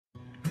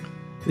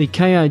The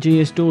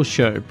KRGS Doors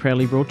Show,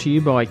 proudly brought to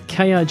you by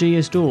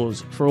KRGS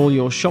Doors. For all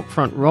your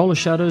shopfront roller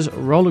shutters,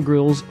 roller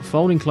grills,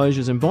 fold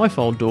enclosures and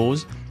bifold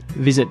doors,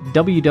 visit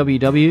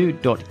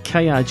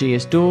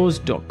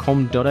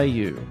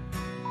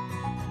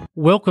www.krgsdoors.com.au.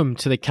 Welcome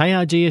to the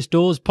KRGS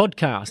Doors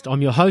Podcast.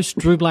 I'm your host,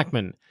 Drew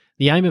Blackman.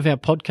 The aim of our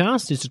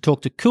podcast is to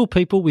talk to cool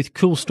people with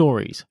cool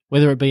stories,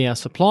 whether it be our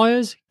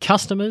suppliers,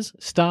 customers,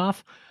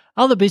 staff,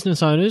 other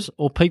business owners,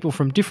 or people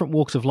from different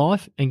walks of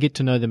life, and get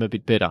to know them a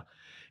bit better.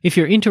 If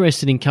you're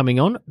interested in coming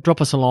on, drop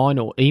us a line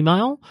or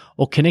email,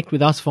 or connect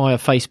with us via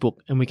Facebook,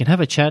 and we can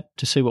have a chat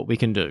to see what we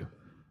can do.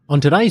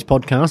 On today's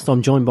podcast,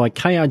 I'm joined by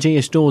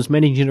KRGS Doors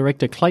Managing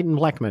Director Clayton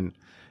Blackman,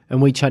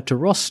 and we chat to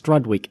Ross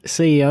Strudwick,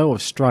 CEO of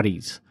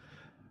Struddys.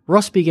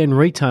 Ross began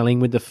retailing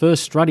with the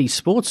first Struddys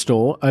Sports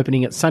Store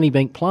opening at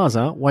Sunnybank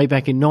Plaza way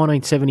back in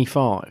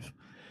 1975.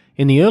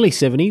 In the early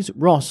 70s,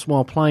 Ross,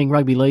 while playing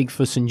Rugby League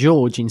for St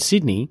George in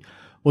Sydney,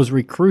 was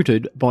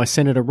recruited by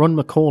Senator Ron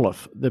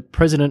McAuliffe, the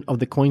President of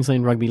the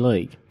Queensland Rugby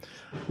League.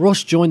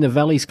 Ross joined the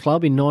Valleys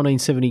Club in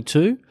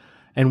 1972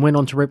 and went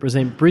on to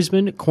represent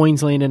Brisbane,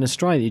 Queensland and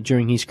Australia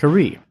during his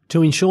career.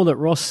 To ensure that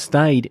Ross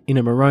stayed in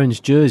a Maroons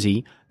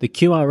jersey, the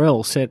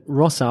QRL set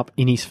Ross up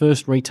in his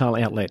first retail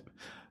outlet.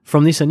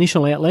 From this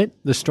initial outlet,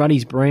 the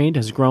Struddys brand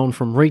has grown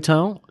from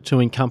retail to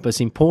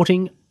encompass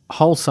importing,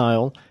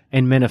 wholesale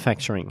and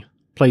manufacturing.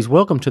 Please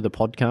welcome to the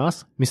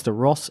podcast, Mr.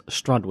 Ross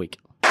Strudwick.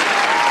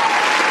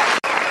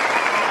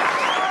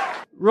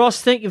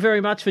 Ross, thank you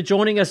very much for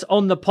joining us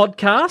on the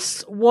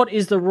podcast. What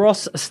is the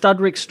Ross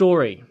Strudwick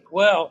story?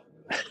 Well,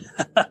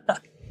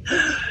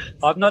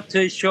 I'm not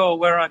too sure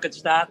where I could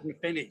start and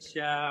finish.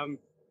 I've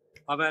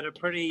had a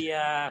pretty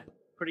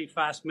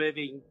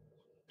fast-moving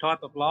type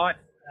of life.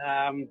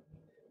 I've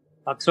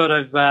sort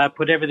of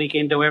put everything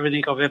into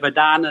everything I've ever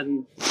done,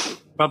 and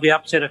probably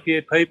upset a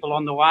few people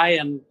on the way,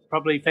 and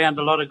probably found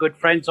a lot of good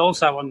friends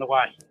also on the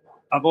way.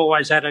 I've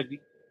always had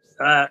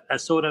a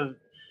sort of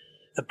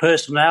a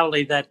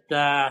personality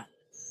that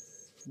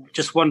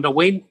just wanted to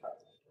win,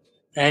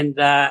 and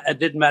it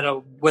didn't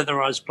matter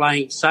whether I was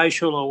playing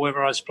social or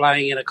whether I was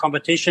playing in a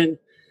competition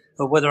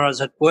or whether I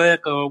was at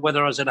work or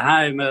whether I was at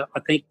home. I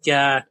think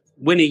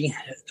winning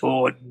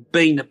or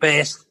being the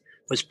best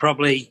was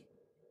probably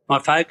my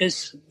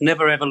focus.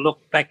 Never ever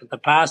looked back at the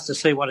past to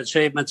see what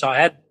achievements I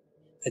had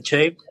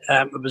achieved.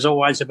 It was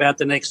always about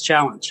the next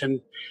challenge,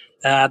 and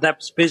that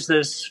was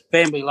business,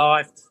 family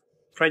life,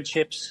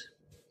 friendships,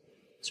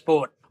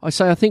 sport. I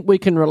think we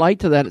can relate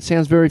to that. It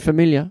sounds very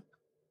familiar.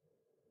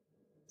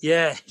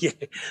 Yeah.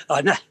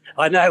 I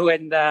know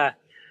when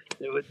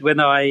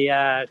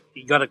I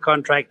got a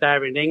contract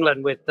over in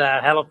England with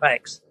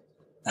Halifax,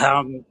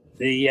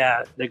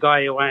 the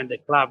guy who owned the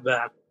club,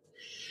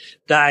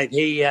 Dave,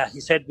 he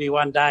said to me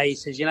one day, he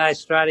says,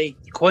 Struddy,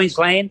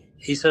 Queensland?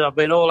 He said, I've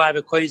been all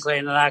over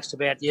Queensland and asked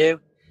about you.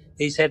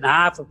 He said,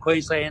 half of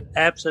Queensland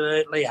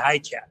absolutely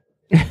hate you.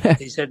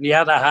 He said, and the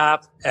other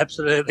half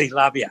absolutely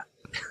love you.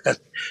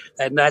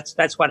 And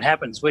that's what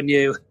happens when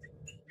you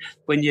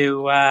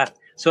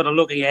sort of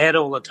looking ahead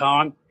all the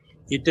time.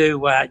 You do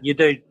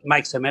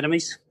make some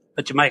enemies,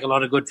 but you make a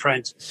lot of good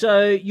friends.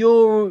 So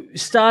you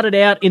started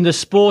out in the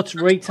sports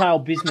retail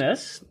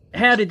business.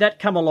 How did that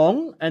come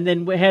along? And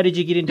then how did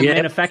you get into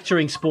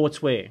manufacturing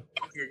sportswear?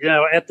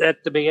 At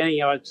the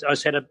beginning, I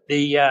said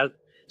the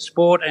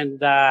sport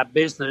and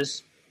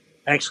business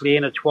actually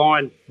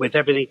intertwined with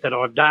everything that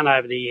I've done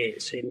over the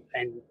years,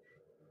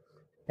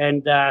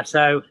 and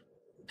so.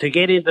 To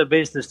get into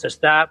business to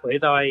start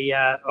with,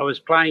 I was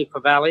playing for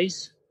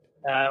Valleys.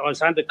 I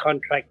was under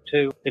contract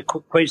to the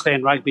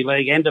Queensland Rugby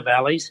League and the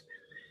Valleys,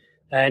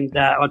 and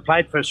I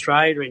played for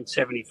Australia in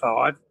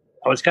 75.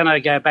 I was going to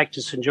go back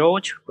to St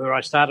George, where I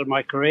started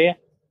my career.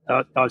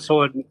 I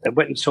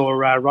went and saw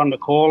Ron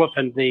McAuliffe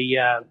and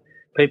the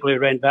people who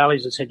ran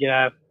Valleys and said,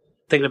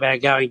 thinking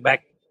about going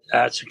back,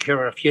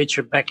 secure a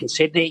future back in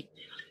Sydney.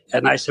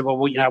 And they said, well,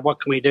 what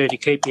can we do to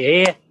keep you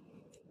here?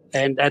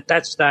 And at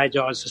that stage,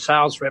 I was a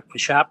sales rep for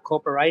Sharp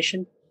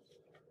Corporation.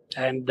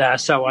 And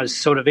so I was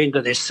sort of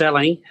into this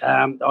selling.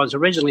 I was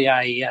originally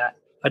I'd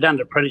done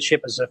an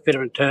apprenticeship as a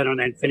fitter and turner and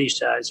then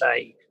finished as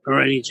a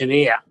marine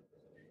engineer.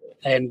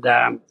 And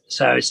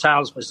so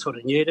sales was sort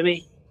of new to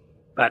me,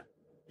 but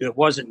it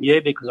wasn't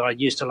new because I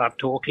used to love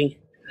talking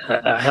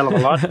a hell of a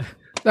lot.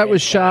 That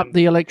was Sharp,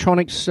 the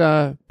electronics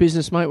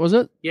business, mate, was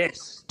it?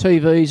 Yes.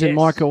 TVs and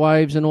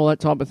microwaves and all that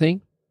type of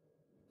thing?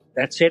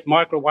 That's it.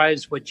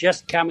 Microwaves were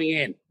just coming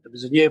in. It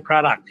was a new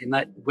product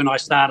when I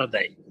started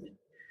there.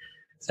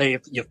 So you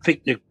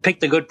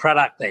picked a good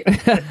product there.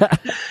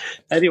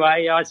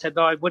 Anyway, I said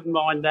I wouldn't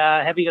mind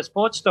having a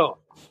sports store.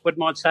 Wouldn't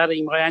mind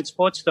starting my own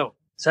sports store.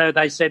 So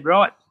they said,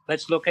 right,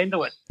 let's look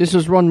into it. This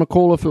was Ron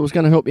McAuliffe who was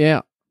going to help you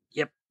out?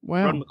 Yep.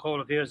 Wow. Ron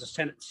McAuliffe, he was a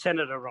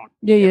Senator Ron.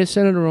 Yeah,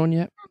 Senator Ron,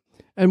 yeah.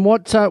 And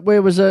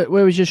where was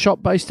your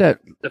shop based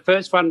at? The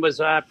first one was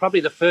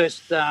probably the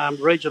first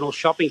regional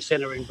shopping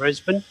centre in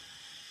Brisbane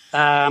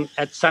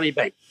at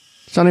Sunnybank.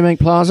 Sunnybank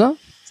Plaza?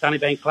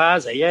 Sunnybank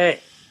Plaza, yeah.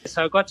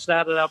 So I got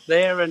started up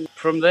there, and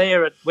from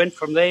there, it went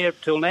from there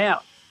till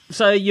now.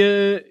 So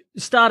you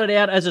started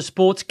out as a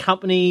sports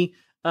company,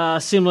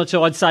 similar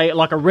to, I'd say,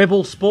 like a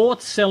Rebel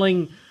Sports,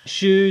 selling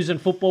shoes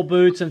and football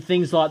boots and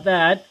things like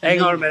that.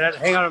 Hang on a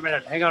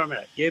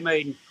minute. You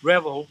mean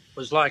Rebel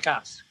was like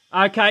us?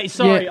 Okay,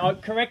 sorry,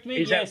 correct me.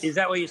 Is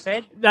that what you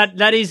said?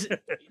 That is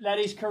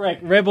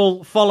correct.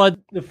 Rebel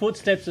followed the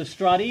footsteps of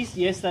Struddys.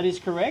 Yes, that is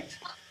correct.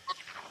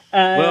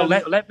 Well,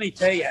 let me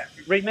tell you.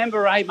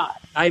 Remember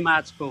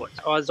Amart Sports?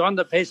 I was on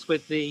the piss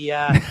with the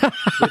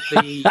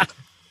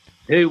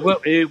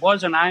who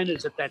wasn't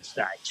owners at that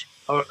stage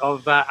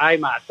of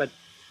Amart, but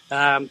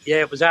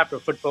it was after a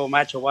football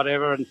match or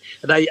whatever, and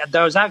they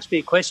was asking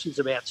me questions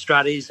about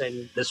Struddys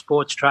and the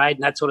sports trade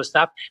and that sort of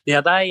stuff.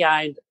 Now they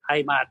owned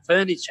Amart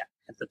Furniture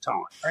at the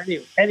time.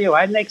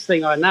 Anyway, next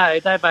thing I know,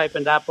 they've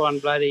opened up on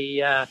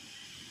bloody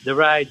the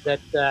road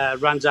that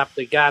runs up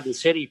to Garden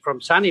City from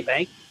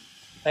Sunnybank,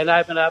 and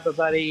opened up a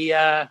bloody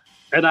an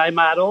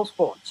Amart All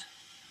Sports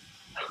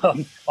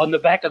on the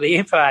back of the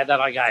info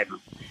that I gave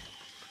them.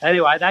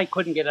 Anyway, they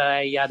couldn't get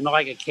a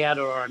Nike account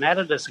or an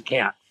Adidas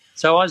account,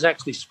 so I was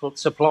actually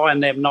supplying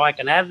them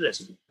Nike and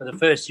Adidas for the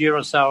first year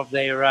or so of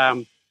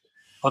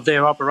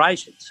their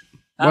operations.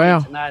 Wow!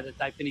 To know that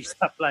they finished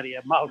up bloody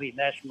a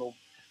multinational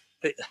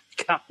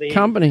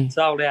company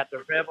sold out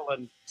to Rebel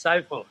and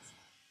so forth,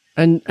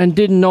 and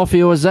didn't offer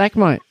you a Zach,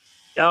 mate.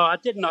 Oh, I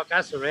didn't knock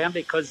us around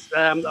because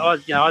I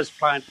was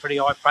playing pretty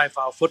high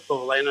profile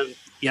football then, and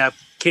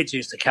kids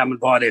used to come and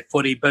buy their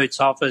footy boots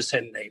off us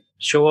and their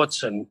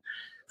shorts and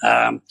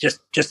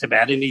just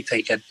about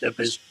anything. It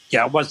was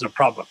it wasn't a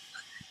problem.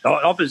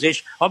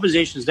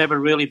 Opposition's never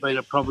really been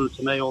a problem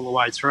to me all the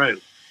way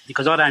through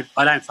because I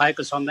don't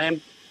focus on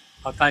them.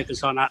 I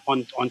focus on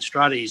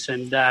Struddys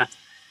and.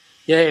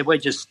 We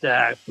just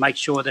make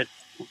sure that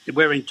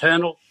we're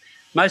internal.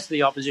 Most of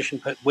the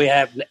opposition we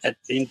have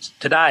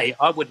today,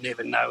 I wouldn't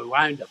even know who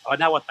owned them. I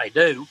know what they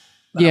do,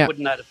 but I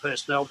wouldn't know the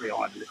personnel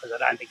behind them because I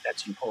don't think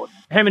that's important.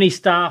 How many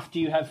staff do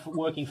you have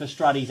working for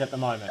Struddys at the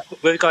moment?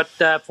 We've got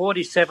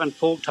 47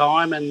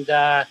 full-time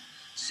and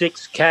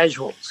 6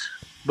 casuals,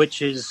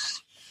 which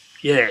is,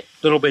 a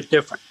little bit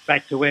different.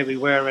 Back to where we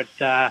were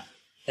at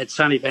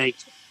Sunnybank.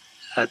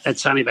 At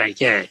Sunnybank,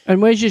 yeah.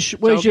 And where's your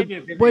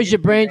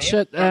branch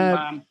at?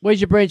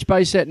 Where's your branch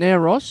based at now,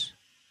 Ross?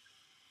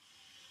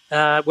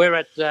 We're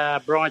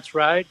at Bryant's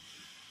Road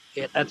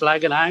at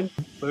Logan Home.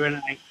 We're in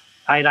an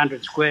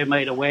 800 square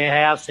metre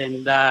warehouse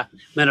and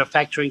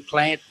manufacturing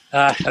plant,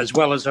 as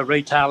well as a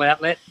retail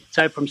outlet.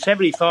 So from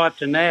 75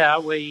 to now,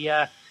 we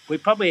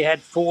probably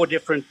had 4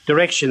 different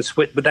directions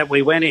that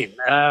we went in.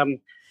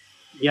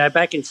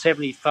 Back in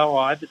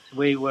 75,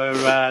 we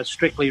were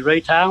strictly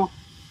retail.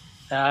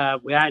 I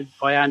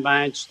owned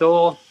my own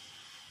store.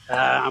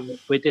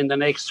 Within the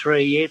next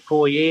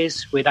 4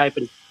 years, we'd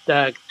opened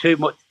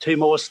 2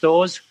 more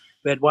stores.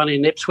 We had one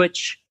in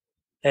Ipswich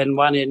and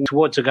one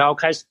towards the Gold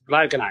Coast,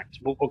 Logan Home.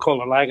 We'll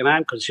call it Logan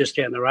Home because it's just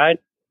down the road.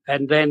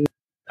 And then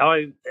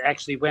I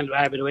actually went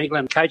over to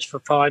England and coached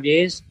for 5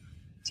 years.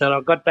 So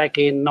I got back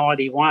in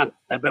 91.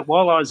 But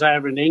while I was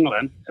over in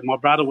England, my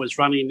brother was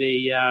running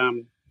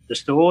the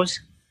stores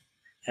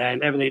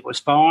and everything was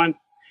fine.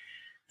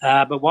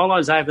 But while I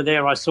was over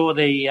there, I saw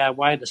the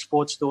way the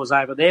sports stores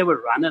over there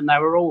were run, and they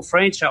were all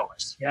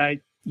franchised,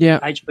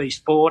 HB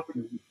Sport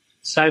and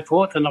so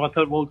forth. And I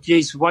thought, well,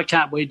 geez, why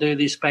can't we do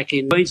this back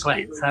in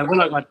Queensland? So when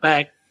I got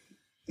back,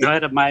 I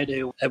had a mate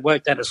who had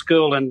worked at a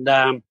school, and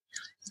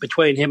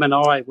between him and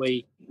I,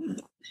 we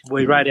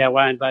wrote our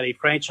own bloody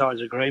franchise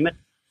agreement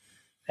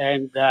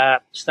and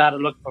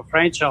started looking for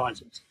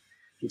franchises.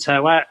 And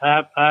so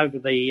over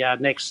the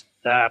next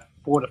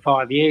 4 to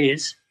 5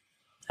 years,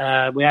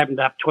 we opened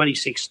up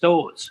 26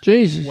 stores.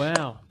 Jesus.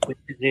 Wow.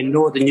 In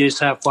northern New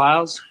South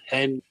Wales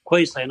and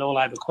Queensland, all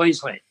over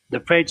Queensland. The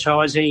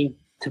franchising,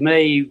 to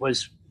me,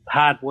 was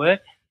hard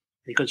work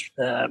because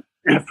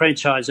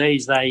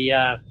franchisees,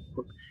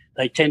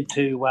 they tend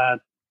to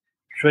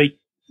treat,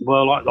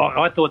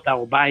 I thought they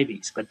were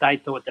babies, but they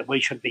thought that we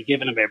should be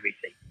giving them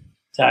everything.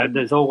 So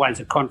there's always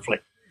a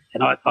conflict.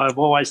 And I've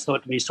always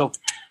thought to myself,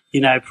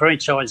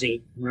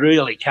 franchising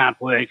really can't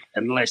work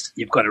unless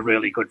you've got a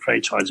really good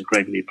franchise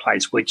agreement in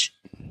place, which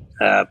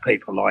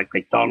people like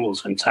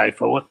McDonald's and so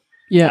forth,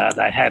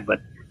 they have. But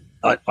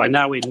I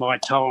know in my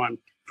time,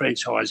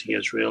 franchising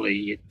has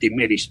really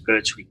diminished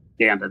virtually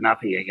down to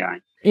nothing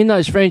again. In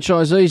those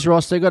franchisees,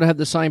 Ross, they've got to have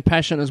the same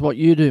passion as what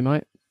you do,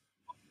 mate.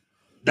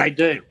 They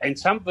do, and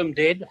some of them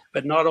did,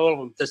 but not all of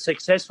them. The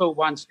successful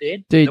ones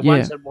did. The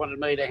ones that wanted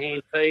me to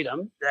hand feed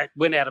them, that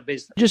went out of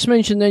business. Just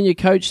mentioned then you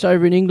coached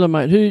over in England,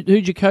 mate.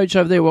 Who'd you coach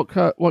over there? What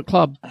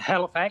club?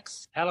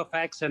 Halifax,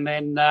 and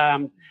then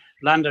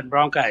London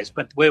Broncos.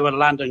 But we were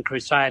London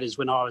Crusaders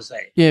when I was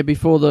there. Yeah,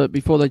 before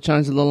they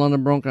changed to the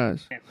London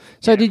Broncos. Yeah.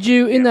 So did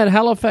you in that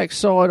Halifax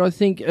side? I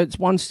think at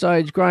one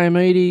stage Graham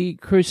Eady,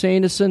 Chris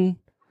Anderson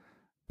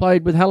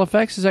played with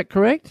Halifax. Is that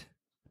correct?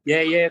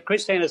 Yeah.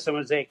 Chris Anderson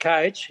was their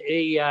coach.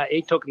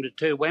 He took them to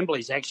 2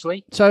 Wembleys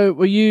actually. So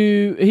were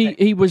you?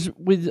 He was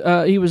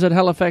at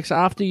Halifax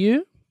after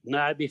you?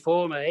 No,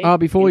 before me. Oh,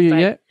 before you,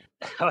 yeah.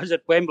 I was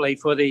at Wembley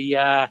for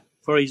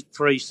his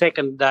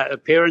second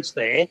appearance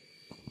there,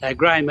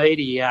 Graham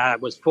Eady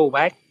was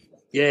fullback.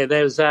 Yeah,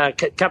 there was a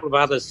couple of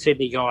other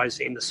Sydney guys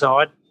in the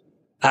side.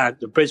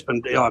 The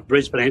Brisbane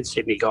and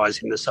Sydney guys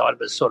in the side,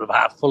 but sort of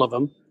half full of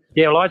them.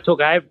 Yeah, well, I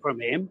took over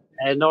from him,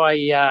 and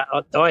I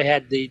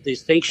had the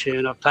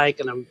distinction of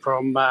taking them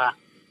from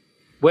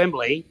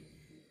Wembley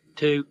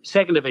to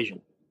second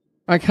division.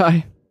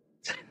 Okay.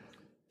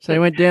 So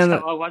you went down. So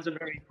I wasn't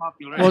very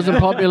popular. Wasn't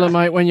popular,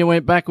 mate, when you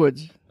went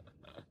backwards.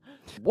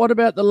 What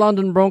about the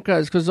London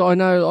Broncos? Because I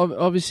know,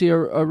 obviously, a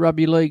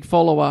rugby league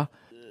follower.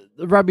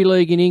 The rugby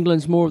league in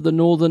England's more of the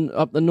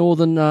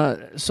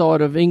northern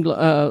side of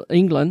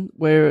England,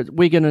 where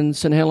Wigan and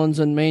St Helens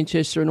and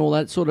Manchester and all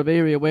that sort of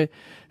area, where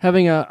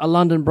having a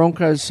London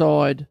Broncos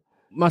side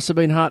must have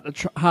been hard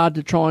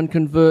to try and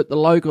convert the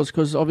locals,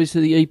 because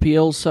obviously the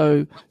EPL's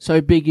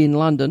so big in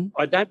London.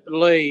 I don't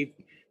believe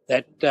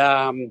that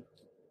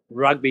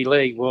rugby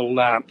league will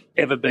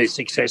ever be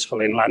successful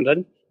in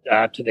London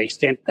to the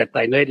extent that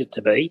they need it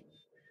to be.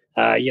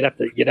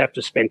 You'd have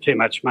to spend too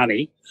much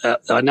money.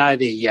 I know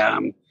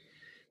the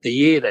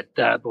year that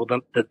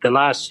the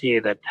last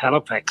year that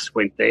Halifax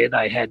went there,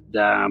 they had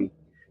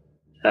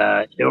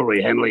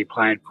Ellery Henley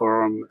playing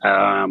for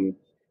them.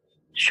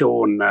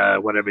 Sean,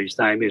 whatever his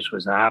name is,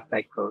 was a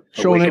halfback for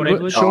Sean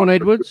Edwards. Sean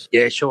Edwards.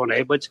 Yeah, Sean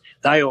Edwards.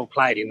 They all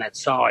played in that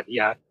side.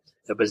 Yeah,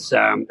 it was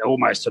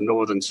almost a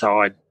northern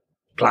side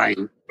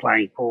playing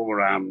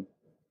for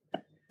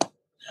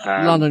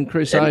London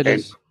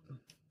Crusaders.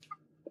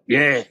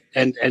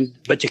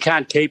 But you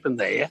can't keep them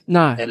there.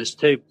 No, and it's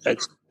too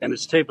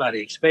bloody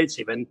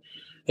expensive. And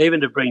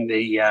even to bring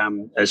the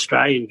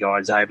Australian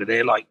guys over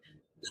there, like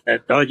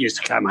I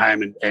used to come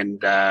home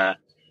and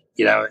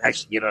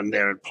actually get on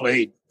there and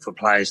plead for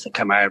players to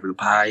come over and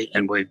pay,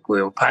 and we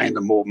were paying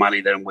them more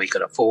money than we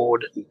could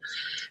afford.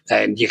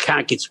 And you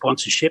can't get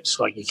sponsorships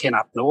like you can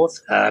up north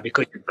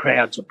because the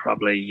crowds are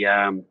probably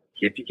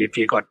if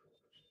you got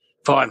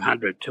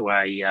 500 to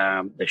a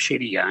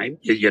shitty game,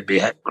 you'd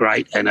be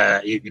great. And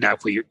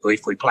if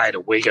we played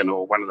at Wigan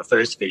or one of the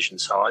first division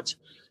sides,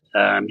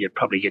 you'd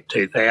probably get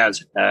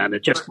 2,000, and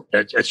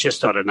it's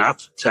just not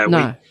enough. So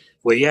no.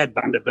 we had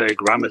Bundaberg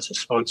Rum as a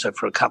sponsor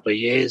for a couple of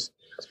years.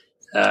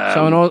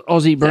 So an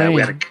Aussie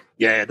brand.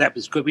 That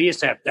was good. We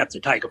used to have to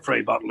take a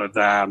free bottle of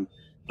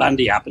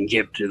Bundy up and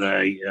give to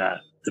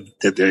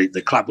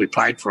the club we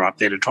played for up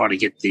there to try to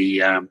get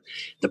the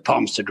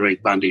Poms to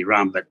drink Bundy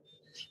rum. But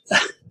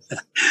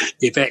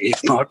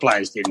if my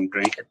players didn't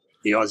drink it,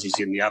 the Aussies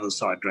in the other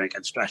side drank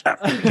it straight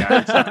after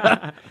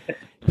the game.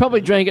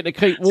 Probably drank it to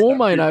keep warm,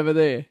 mate, over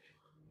there.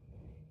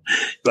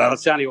 Well,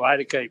 it's the only way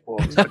to keep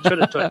warm. So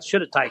it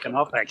should have taken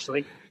off,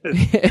 actually. Yeah,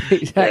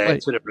 exactly. Yeah,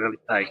 it should have really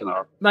taken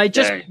off. Mate,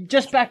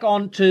 just back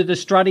on to the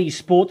Struddys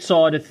Sports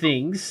side of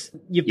things.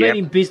 You've been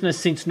in business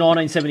since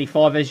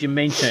 1975, as you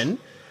mentioned.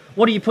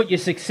 What do you put your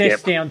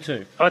success down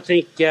to? I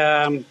think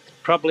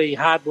probably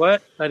hard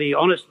work, bloody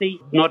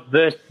honesty, not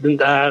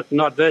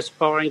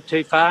versifying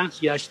too far.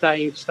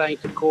 Staying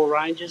to core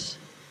ranges,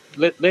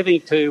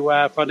 living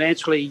to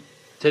financially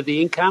to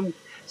the income.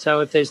 So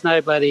if there's no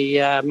bloody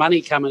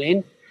money coming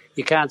in,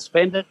 you can't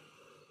spend it.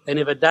 And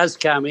if it does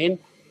come in,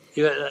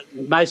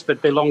 most of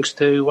it belongs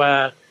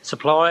to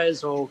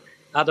suppliers or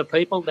other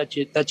people that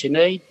you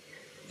need.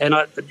 And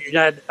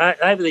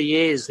over the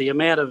years, the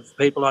amount of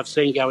people I've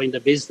seen go into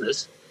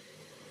business,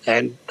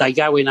 and they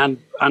go in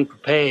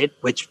unprepared,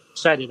 which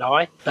so did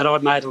I. But I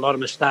made a lot of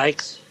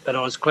mistakes, but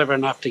I was clever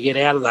enough to get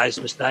out of those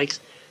mistakes.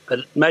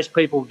 But most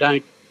people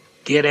don't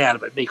get out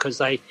of it because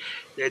they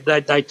take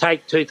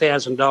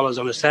 $2,000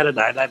 on a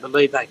Saturday. They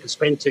believe they can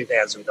spend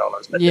 $2,000,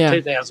 but the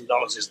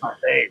 $2,000 is not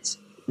theirs.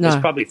 No. It's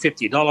probably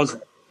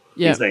 $50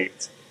 is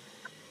theirs.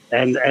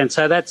 And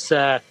so that's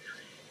I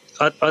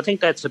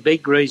think that's a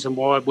big reason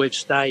why we've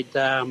stayed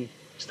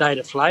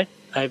afloat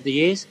over the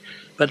years.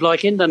 But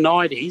like in the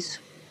 90s,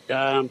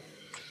 there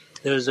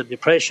was a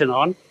depression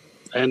on,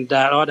 and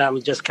I'd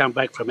only just come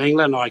back from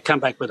England. I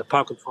come back with a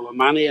pocket full of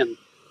money, and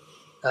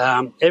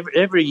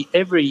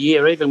every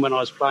year, even when I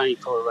was playing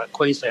for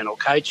Queensland or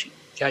coaching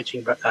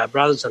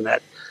brothers and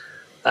that,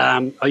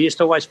 I used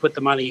to always put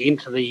the money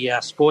into the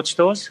sports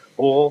stores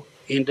or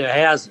into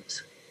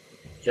houses.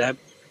 So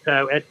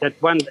in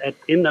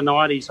the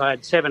 90s, I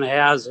had 7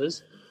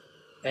 houses,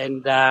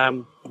 and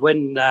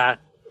when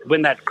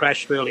that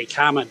crash really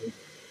came, and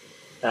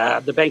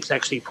the banks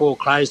actually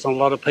foreclosed on a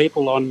lot of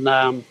people on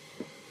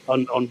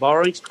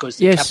borrowings because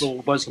the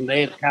capital wasn't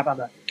there to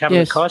cover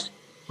the cost.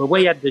 Well,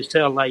 we had to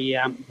sell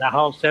the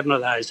whole 7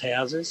 of those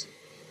houses,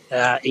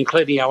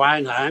 including our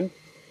own home.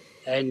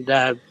 And,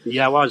 I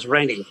was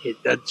renting.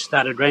 I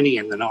started renting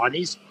in the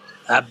 90s.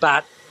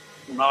 But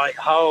my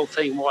whole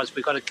thing was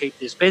we've got to keep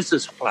this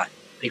business afloat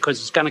because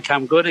it's going to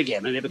come good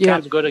again. And if it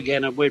comes good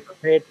again and we're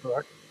prepared for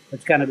it,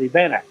 it's going to be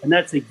better. And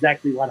that's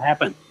exactly what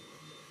happened.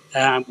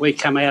 We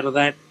come out of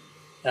that.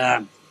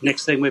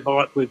 Next thing we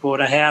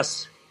bought a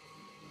house.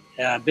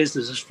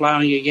 Business is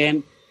flowing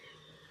again.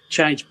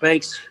 Changed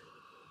banks.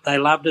 They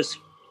loved us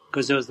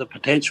because there was the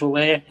potential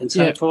there and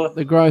so forth.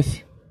 The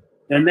growth.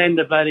 And then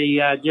the bloody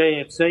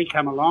GFC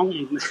come along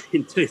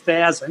in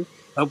 2000,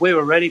 but we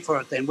were ready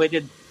for it then. We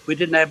did we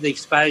didn't have the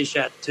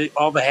exposure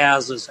of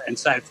houses and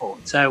so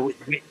forth. So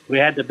we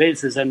had the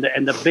business, and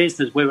the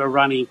business we were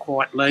running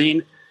quite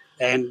lean,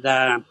 and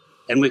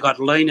we got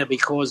leaner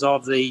because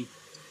of the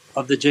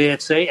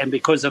GFC and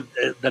because of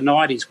the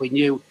 90s. We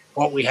knew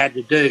what we had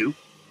to do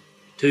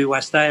to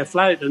stay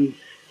afloat, and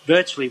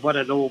virtually what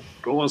it all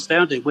boils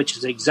down to, which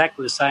is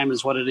exactly the same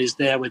as what it is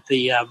now with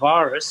the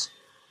virus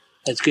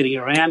that's getting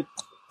around,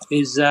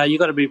 is you've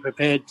got to be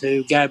prepared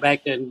to go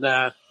back and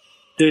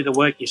do the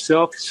work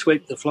yourself,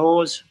 sweep the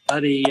floors,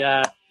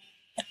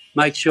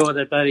 make sure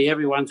that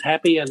everyone's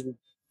happy, and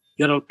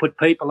you got to put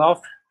people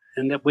off,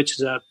 and which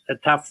is a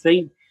tough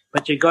thing.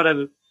 But you got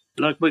to,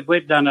 like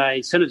we've done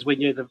as soon as we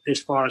knew that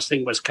this virus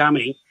thing was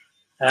coming,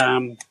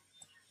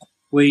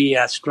 we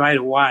straight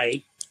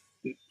away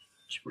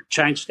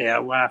changed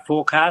our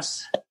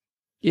forecasts.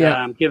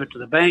 Give it to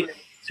the bank.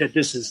 Said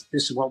this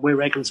is what we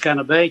reckon it's going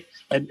to be,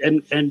 and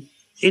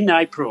in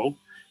April.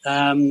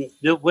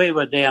 We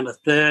were down a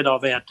third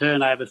of our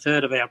turnover, a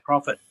third of our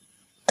profit,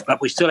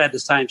 but we still had the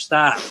same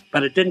staff.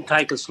 But it didn't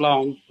take us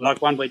long,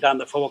 like when we done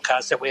the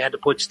forecast, that we had to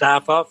put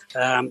staff off,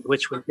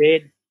 which we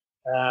did.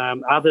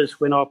 Others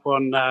went off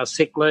on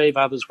sick leave,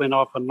 others went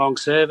off on long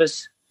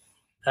service.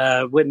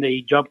 When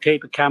the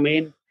JobKeeper come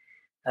in,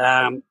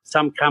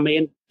 some come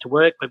in to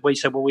work, but we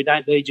said, well, we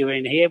don't need you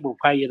in here. We'll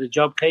pay you the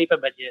JobKeeper,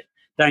 but you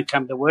don't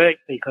come to work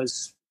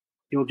because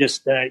you'll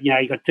just,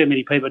 you've got too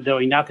many people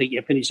doing nothing.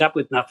 You finish up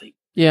with nothing.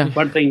 Yeah.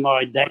 One thing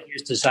my dad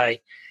used to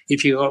say,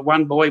 if you've got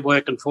one boy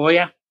working for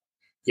you,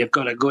 you've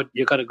got a good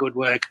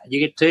worker. You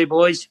get two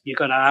boys, you've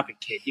got a half a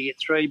kid. You get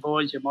three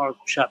boys, you might as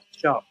well shut the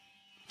shop.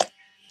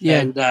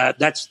 Yeah. And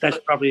that's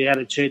probably the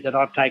attitude that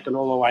I've taken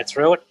all the way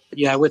through it.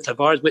 With the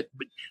virus,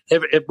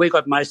 we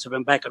got most of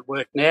them back at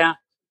work now,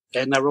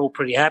 and they're all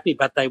pretty happy,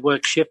 but they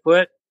work shift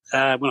work.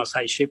 When I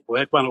say shift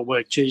work, one will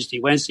work Tuesday,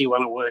 Wednesday,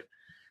 one will work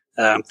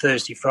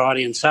Thursday,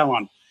 Friday, and so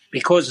on.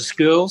 Because of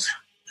schools,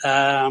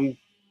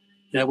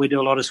 we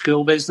do a lot of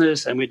school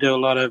business, and we do a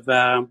lot of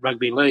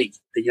rugby league.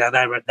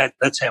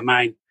 That's our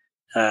main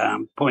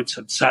points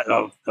of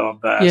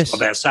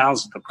our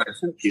sales at the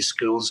present is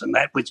schools and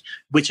that,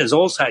 which has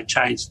also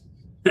changed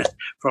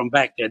from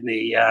back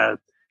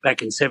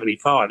in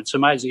 75. It's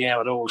amazing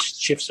how it all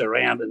shifts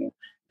around and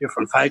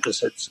different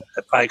focuses.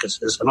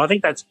 And I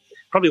think that's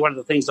probably one of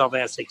the things of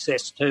our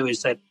success too,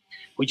 is that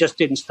we just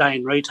didn't stay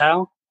in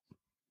retail.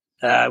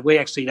 We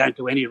actually don't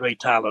do any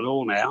retail at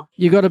all now.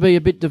 You've got to be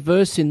a bit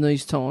diverse in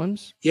these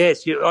times.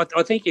 Yes,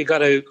 I think you got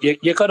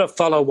to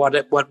follow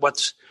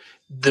what's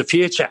the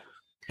future.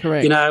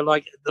 Correct.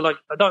 Like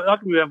I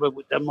can remember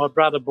my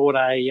brother bought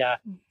a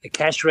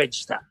cash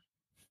register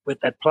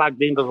with that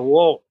plugged into the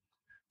wall,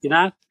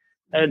 and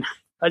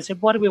I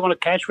said, "What do we want a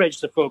cash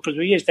register for?" Because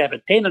we used to have a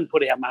tin and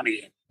put our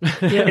money in.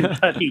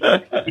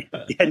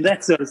 And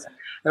that sort of stuff.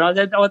 And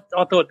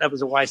I thought that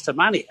was a waste of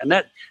money. And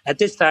that at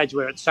this stage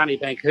we're at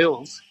Sunnybank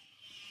Hills.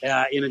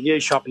 In a new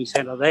shopping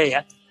centre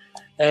there,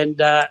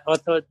 and I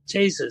thought,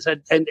 Jesus,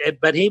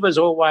 but he was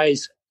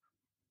always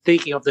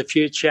thinking of the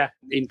future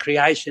in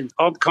creation.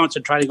 I'm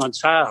concentrating on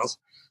sales.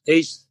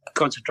 He's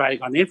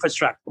concentrating on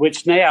infrastructure,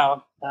 which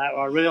now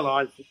I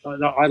realise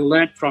I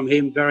learnt from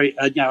him a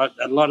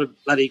lot of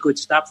bloody good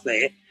stuff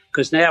there,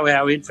 because now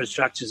our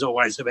infrastructure is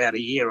always about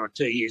a year or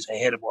 2 years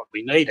ahead of what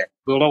we need it.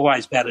 We'll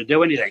always be able to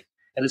do anything.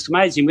 And it's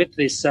amazing with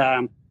this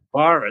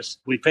virus,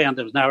 we found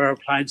there was no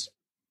aeroplanes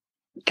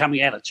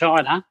coming out of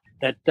China,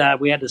 that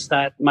we had to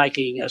start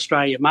making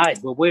Australia made.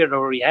 Well, we had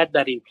already had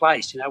that in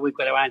place. We've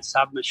got our own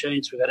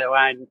sub-machines, we've got our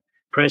own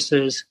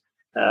presses,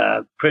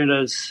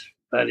 printers,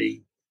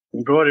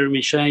 embroidery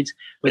machines.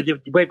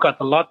 We've got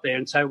the lot there,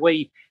 and so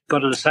we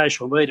got on a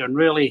social media and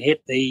really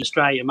hit the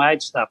Australia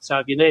made stuff. So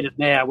if you need it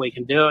now, we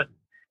can do it.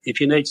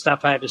 If you need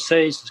stuff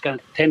overseas, it's going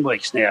to 10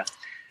 weeks now.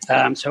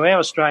 So our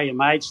Australia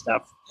made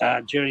stuff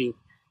during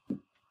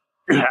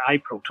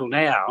April till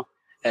now,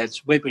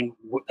 as we've been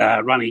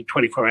running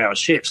 24-hour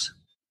shifts.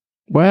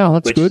 Wow,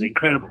 that's which good. Is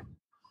incredible.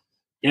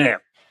 Yeah.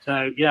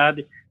 So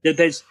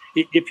there's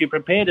if you're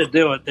prepared to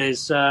do it,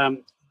 there's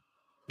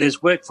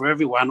work for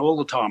everyone all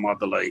the time, I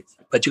believe.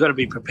 But you've got to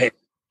be prepared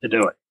to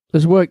do it.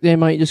 There's work there,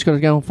 mate. You just got to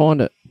go and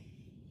find it.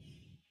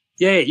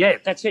 Yeah,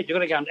 that's it. You've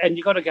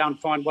got to go and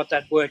find what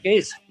that work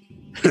is.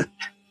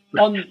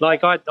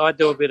 Like I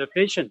do a bit of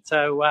fishing,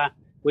 so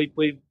we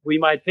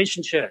made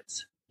fishing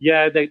shirts.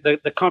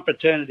 The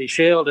Confraternity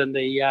Shield and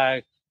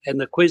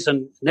the Quiz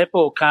and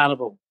Netball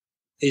Carnival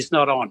is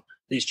not on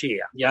this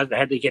year. They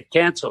had to get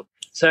cancelled.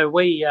 So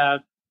we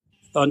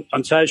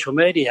on social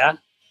media,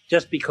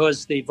 just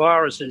because the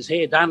virus is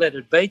here, don't let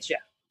it beat you.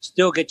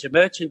 Still get your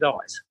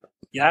merchandise.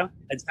 And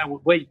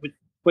so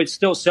we're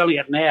still selling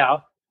it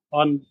now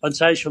on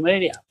social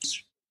media.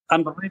 It's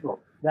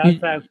unbelievable.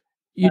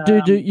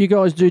 You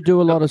guys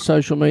do a lot of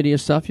social media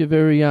stuff. You're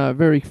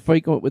very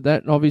frequent with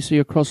that, and obviously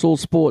across all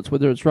sports,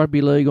 whether it's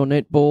rugby league or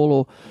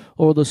netball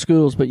or the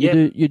schools. But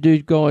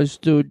you guys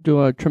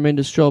do a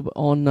tremendous job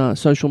on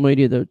social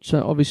media that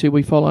obviously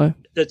we follow.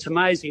 It's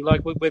amazing.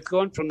 Like we've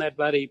gone from that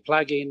bloody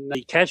plug in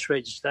the cash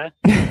register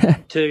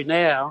to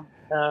now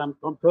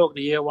I'm talking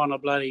to you on a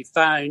bloody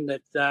phone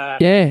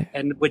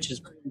and which has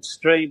been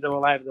streamed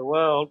all over the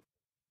world.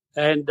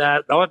 And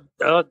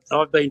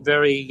I've been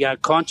very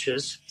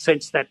conscious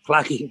since that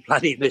plugging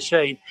bloody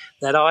machine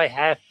that I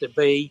have to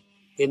be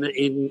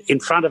in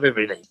front of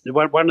everything.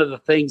 One of the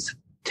things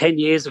 10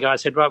 years ago, I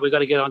said, right, we've got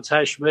to get on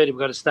social media. We've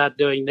got to start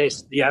doing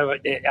this.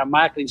 Our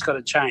marketing's got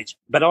to change.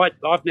 But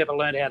I've never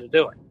learned how to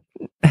do it.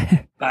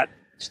 But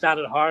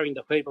started hiring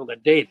the people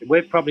that did.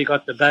 We've probably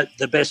got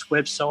the best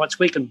websites.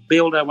 We can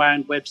build our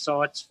own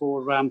websites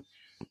for, our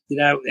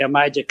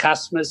major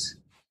customers.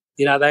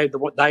 They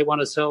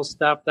want to sell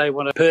stuff. They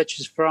want to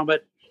purchase from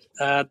it.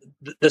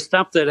 The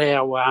stuff that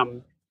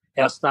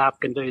our staff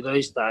can do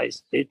these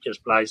days, it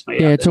just blows me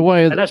up. It's a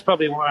way. And that's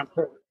probably why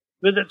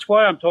that's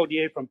why I'm talking to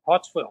you from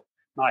Pottsville,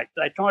 mate.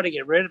 They're trying to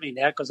get rid of me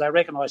now because they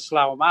reckon I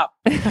slow them up.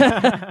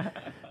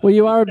 Well,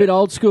 you are a bit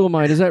old school,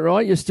 mate. Is that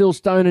right? You're still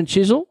stone and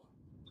chisel?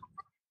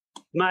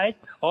 Mate,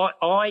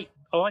 I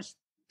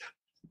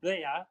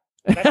there.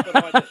 That's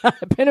what I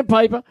do. Pen and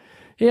paper.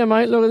 Here,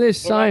 mate, look at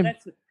this. Same.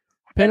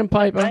 Pen and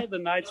paper. They are the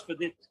notes for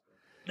this.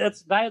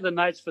 They are the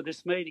notes for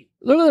this meeting.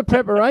 Look at the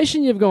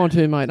preparation you've gone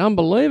to, mate.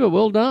 Unbelievable.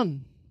 Well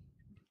done.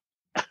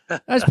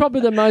 That's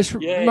probably the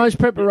most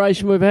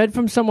preparation we've had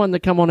from someone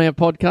that come on our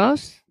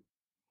podcast.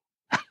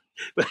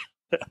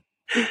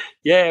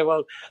 Yeah,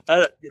 well,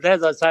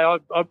 as I say,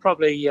 I'm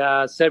probably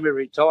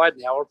semi-retired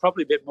now, or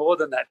probably a bit more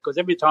than that, because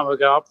every time I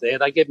go up there,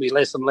 they give me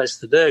less and less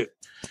to do.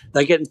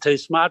 They're getting too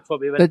smart for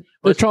me.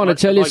 They're trying to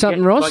tell you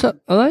something, Ross, are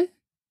they?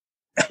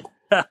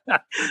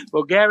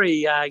 Well,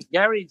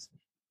 Gary's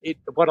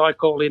what I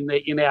call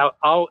in our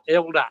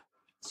elder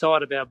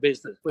side of our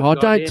business.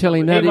 Don't tell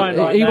him that.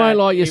 He won't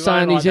like you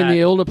saying he's in the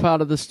elder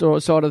part of the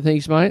store side of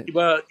things, mate.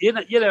 Well, you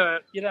know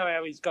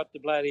how he's got the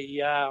bloody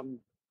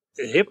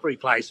hip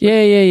replacement.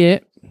 Yeah.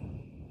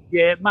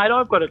 Yeah, mate,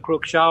 I've got a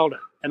crook shoulder,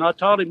 and I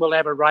told him we'll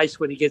have a race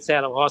when he gets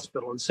out of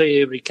hospital and see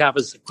who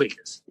recovers the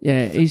quickest.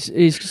 Yeah, he's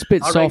a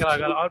bit soft.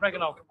 I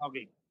reckon I'll flog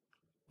him.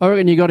 I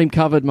reckon you got him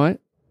covered, mate.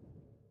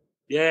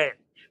 Yeah.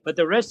 But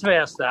the rest of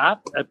our staff,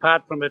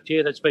 apart from a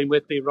few that's been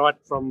with me right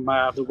from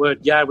the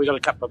word go, we've got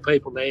a couple of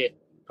people there,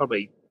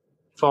 probably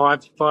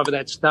five of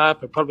that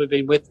staff have probably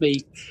been with me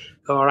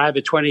for over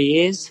 20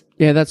 years.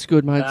 Yeah, that's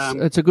good, mate.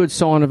 It's a good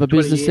sign of a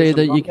business there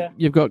that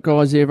you've got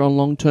guys there on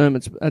long term.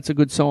 That's a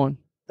good sign.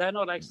 They're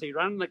not actually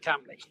running the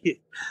company.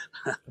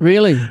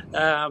 Really?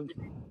 They're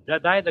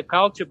the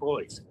culture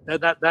boys. They're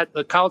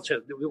the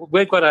culture.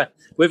 We've got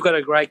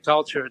a great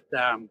culture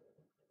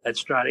at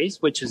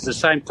Struddys, which is the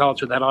same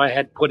culture that I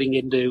had putting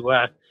into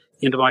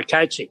my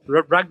coaching.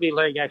 Rugby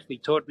League actually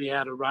taught me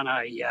how to run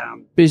a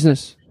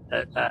business.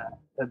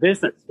 A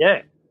business,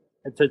 yeah.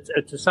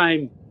 It's the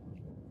same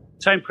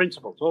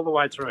principles all the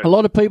way through. A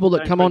lot of people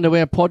that come onto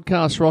our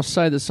podcast, Ross,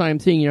 say the same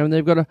thing. And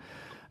they've got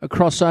a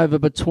crossover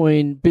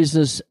between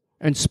business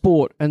and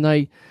sport, and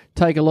they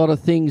take a lot of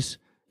things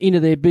into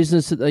their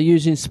business that they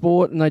use in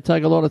sport, and they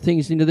take a lot of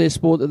things into their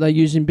sport that they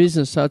use in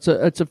business. So it's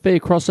a fair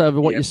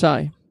crossover, what you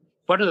say.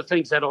 One of the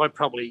things that I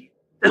probably,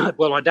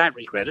 well, I don't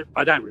regret it.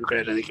 I don't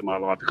regret anything in my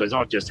life because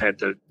I've just had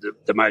the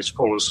most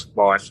fullest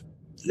life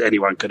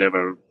anyone could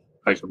ever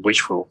wish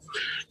for.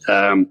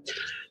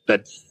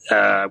 But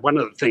one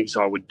of the things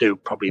I would do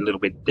probably a little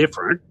bit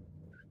different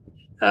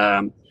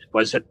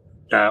was that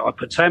I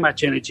put so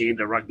much energy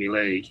into rugby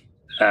league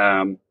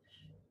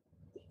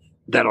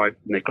that I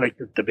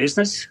neglected the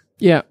business.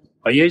 Yeah.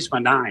 I used my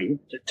name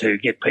to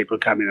get people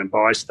to come in and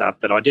buy stuff,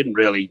 but I didn't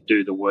really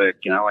do the work.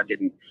 I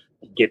didn't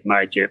get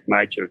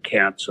major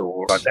accounts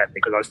or like that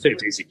because I was too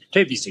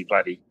busy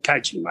bloody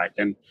coaching, mate,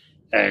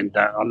 and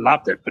I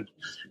loved it. But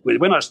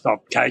when I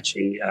stopped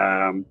coaching,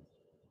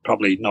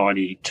 probably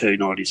 92,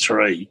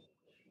 93,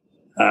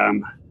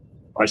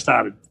 I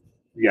started,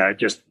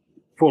 just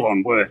full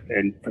on work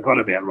and forgot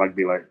about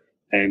rugby league.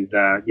 And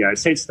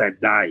since that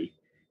day,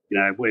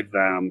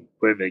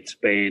 we've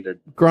expanded,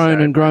 grown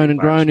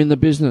in the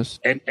business,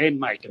 and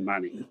making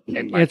money.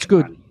 It's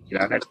good.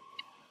 Money.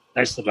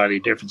 That's the bloody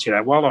difference.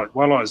 While I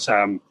was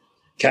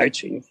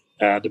coaching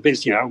the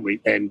business,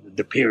 and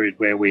the period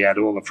where we had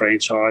all the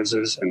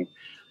franchises and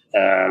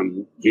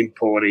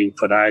importing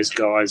for those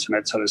guys and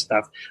that sort of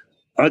stuff,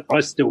 I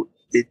still,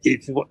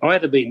 if I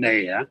had been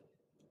there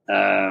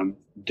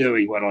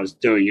doing what I was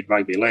doing in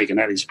rugby league, and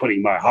that is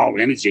putting my whole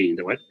energy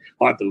into it,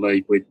 I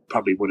believe we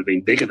probably would have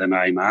been bigger than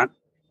Amart,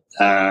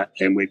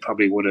 and we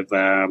probably would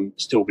have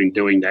still been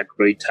doing that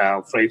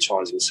retail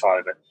franchising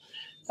side of it.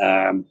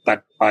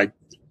 But I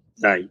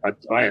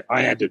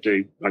had to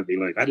do rugby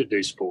league. I had to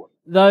do sport.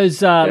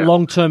 Those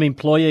long-term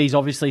employees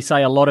obviously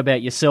say a lot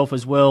about yourself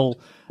as well,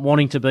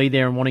 wanting to be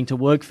there and wanting to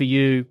work for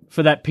you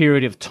for that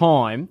period of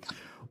time.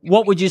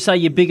 What would you say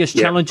your biggest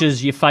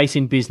challenges you face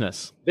in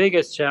business?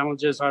 Biggest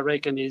challenges, I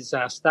reckon, is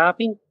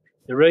staffing.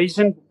 The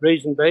reason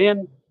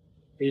being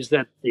is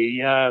that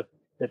the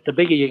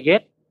bigger you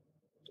get,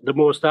 the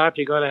more staff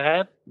you got to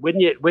have. When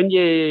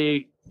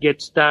you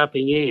get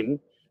staffing in,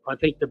 I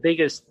think the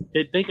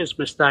biggest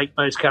mistake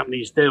most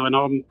companies do, and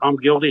I'm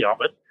guilty of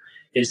it,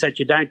 is that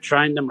you don't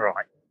train them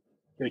right.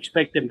 You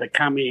expect them to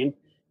come in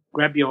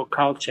grab your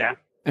culture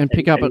and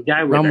pick up and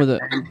go run with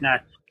it.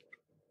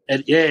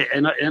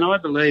 And I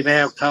believe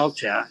our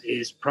culture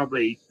is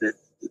probably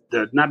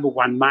the number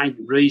one main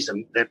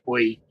reason that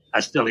we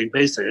are still in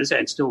business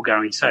and still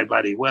going so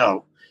bloody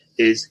well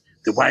is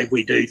the way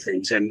we do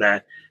things, and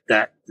that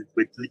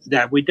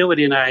we do it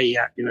in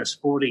a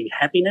sporting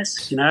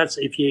happiness. It's,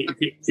 if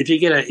you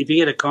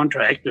get a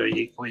contract or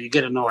you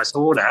get a nice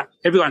order,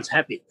 everyone's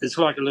happy. It's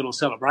like a little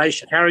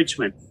celebration,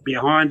 encouragement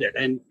behind it,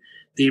 and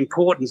the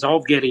importance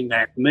of getting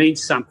that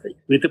means something.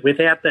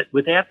 Without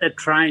that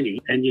training,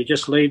 and you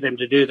just leave them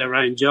to do their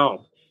own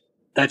job,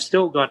 they've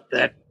still got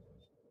that.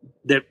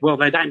 Well,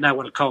 they don't know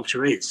what a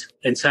culture is,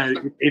 and so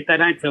if they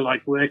don't feel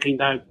like working,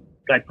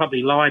 they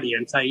probably lie to you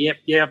and say, "Yep,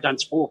 yeah, I've done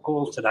 4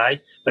 calls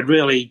today," but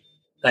really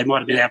they might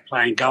have been out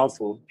playing golf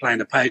or playing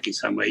the pokie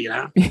somewhere,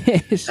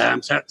 Yes.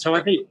 So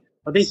I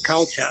think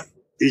culture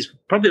is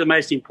probably the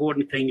most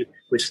important thing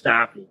with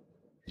staffing.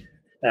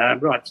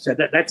 Right, so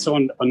that's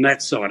on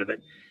that side of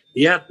it.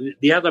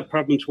 The other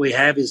problems we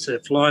have is the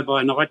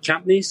fly-by-night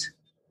companies.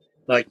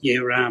 Like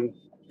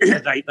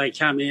they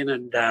come in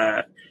and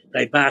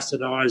they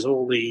bastardise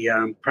all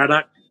the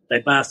product.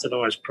 They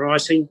bastardise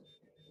pricing.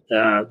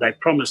 They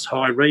promise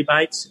high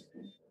rebates.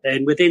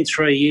 And within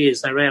 3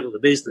 years, they're out of the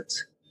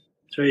business.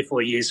 3 or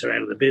 4 years, they're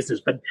out of the business.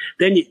 But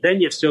then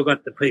you've still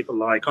got the people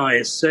like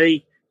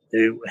ISC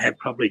who have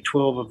probably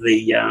 12 of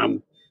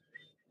the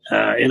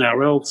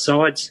NRL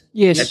sides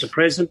at the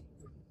present.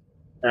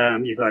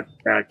 You've got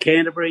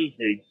Canterbury,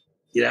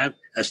 who are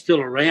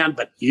still around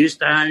but used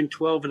to own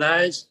 12 of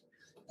those.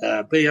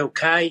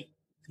 BLK,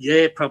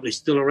 probably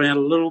still around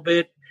a little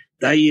bit.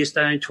 They used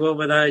to own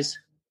 12 of those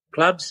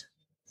clubs.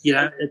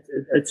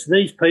 It's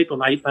these people.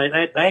 They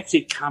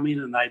actually come in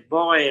and they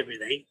buy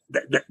everything.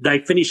 They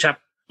finish up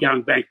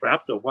going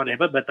bankrupt or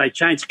whatever, but they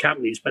change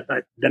companies. But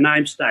the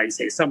name stays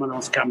there. Someone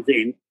else comes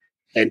in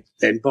and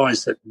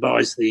buys the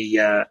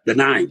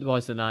name.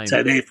 Buys the name.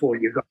 So therefore,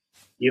 you've got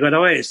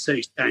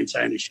ISC changed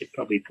ownership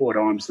probably 4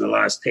 times in the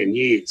last 10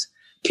 years.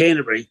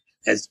 Canterbury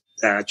has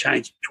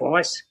changed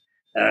twice.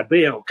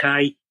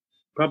 BLK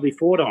probably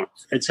 4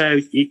 times. And so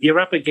you're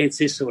up against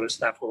this sort of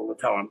stuff all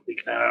the time.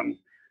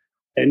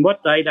 And what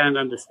they don't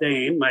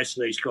understand, most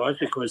of these guys,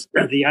 because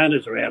the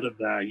owners are out of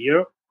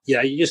Europe,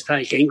 you just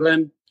take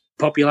England,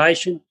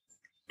 population,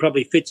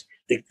 probably fits,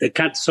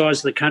 the size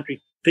of the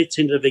country fits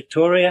into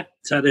Victoria,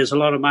 so there's a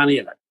lot of money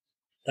in it.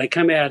 They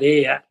come out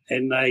here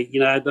and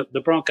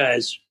the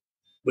Broncos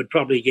would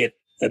probably get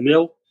 $1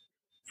 million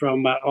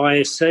from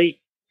ISC,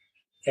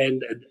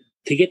 and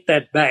to get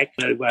that back,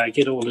 to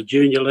get all the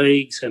junior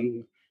leagues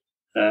and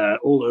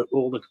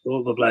all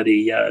the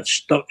bloody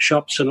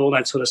shops and all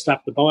that sort of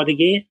stuff to buy the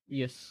gear.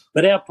 Yes.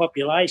 But our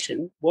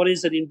population, what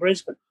is it in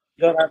Brisbane?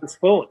 You've got other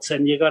sports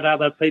and you've got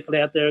other people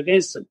out there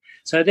against them.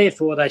 So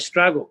therefore they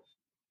struggle.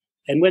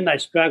 And when they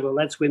struggle,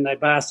 that's when they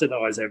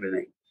bastardise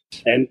everything.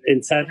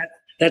 And so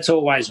that's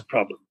always a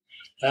problem.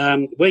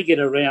 We get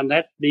around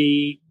that.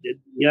 We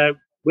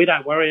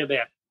don't worry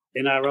about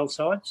NRL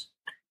sides.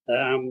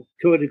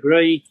 To a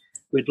degree,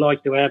 we'd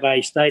like to have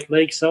a state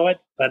league side,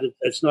 but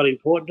it's not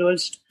important to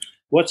us.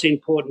 What's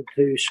important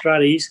to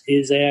Struddys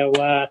is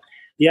the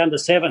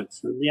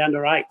under-7s and the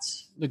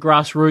under-8s. The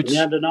grassroots. And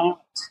the under-9s.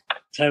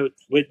 So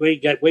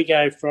we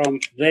go from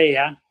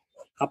there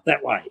up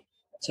that way.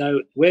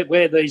 So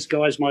where these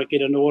guys might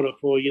get an order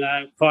for,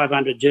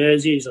 500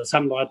 jerseys or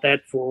something like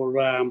that for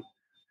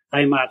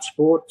Amart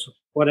Sports,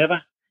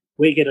 whatever,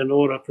 we get an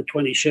order for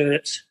 20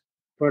 shirts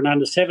for an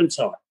under-7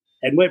 side.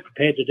 And we're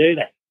prepared to do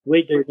that.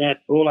 We do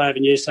that all over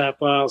New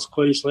South Wales,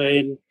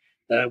 Queensland,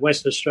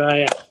 West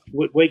Australia.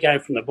 We go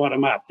from the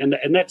bottom up. And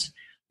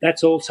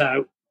that's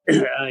also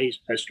a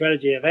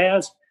strategy of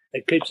ours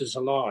that keeps us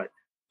alive.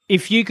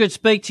 If you could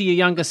speak to your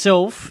younger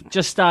self,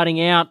 just starting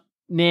out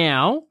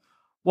now,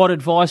 what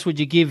advice would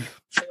you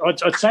give?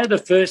 I'd say the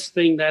first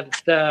thing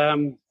that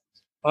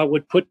I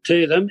would put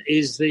to them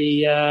is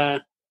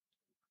the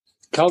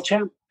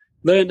culture.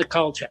 Learn the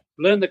culture.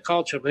 Learn the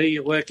culture of who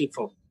you're working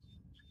for.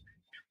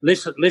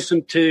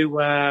 Listen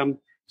to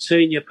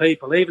senior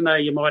people, even though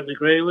you mightn't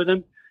agree with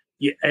them,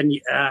 you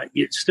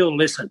still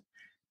listen.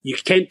 You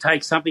can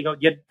take something.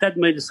 It doesn't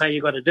mean to say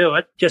you've got to do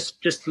it.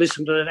 Just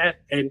listen to that.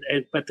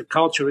 But the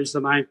culture is the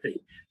main thing.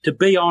 To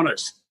be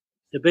honest.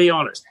 Be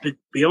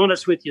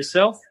honest with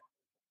yourself,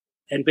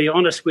 and be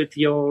honest with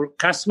your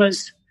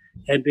customers,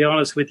 and be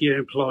honest with your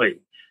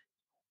employee.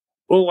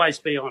 Always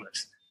be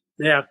honest.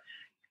 Now,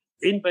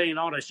 in being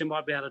honest, you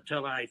might be able to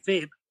tell a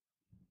fib,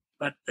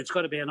 but it's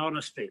got to be an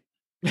honest fib.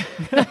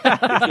 If you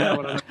know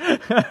what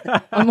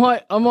I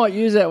mean. I might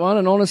use that one,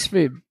 an honest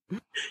fib.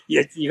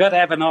 You got to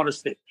have an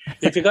honest fib.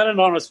 If you've got an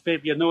honest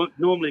fib, you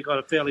normally got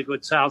a fairly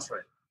good sales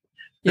rep.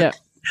 Yeah.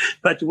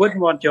 But you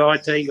wouldn't want your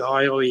IT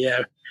guy or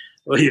your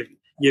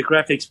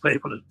graphics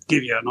people to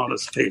give you an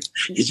honest fib.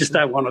 You just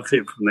don't want a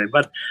fib from them.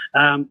 But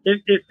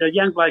if a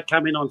young bloke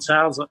come in on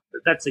sales,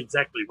 that's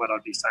exactly what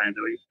I'd be saying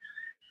to him.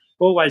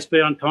 Always be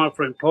on time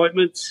for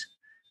appointments.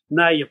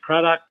 Know your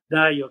product.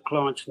 Know your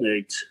client's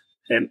needs.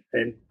 And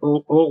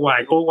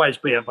always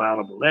be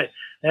available.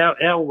 our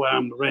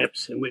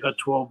reps, and we've got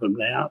 12 of them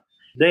now,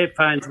 their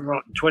phones are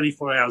on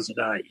 24 hours a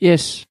day.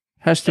 Yes,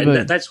 has to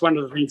be. That's one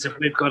of the things that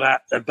we've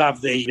got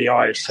above the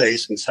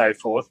IFCs and so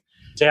forth.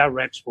 Our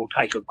reps will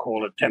take a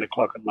call at 10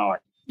 o'clock at night.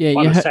 Yeah,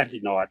 on a Saturday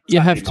night. You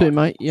have to,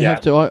 mate. You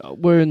have to.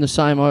 We're in the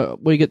same.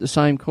 We get the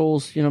same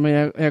calls. You know, I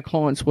mean, our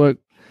clients work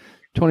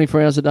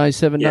 24 hours a day,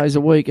 7 days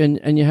a week,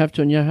 and you have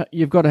to, and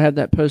you've got to have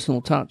that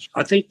personal touch.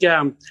 I think,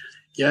 you're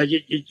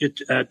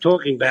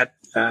talking about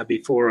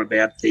before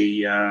about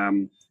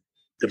the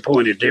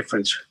point of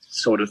difference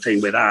sort of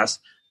thing with us.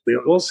 We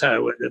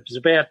also, it was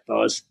about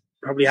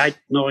probably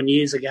 8-9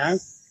 years ago.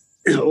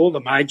 All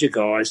the major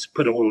guys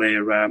put all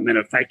their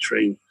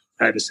manufacturing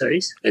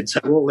overseas, and so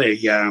all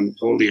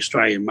the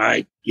Australian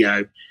made,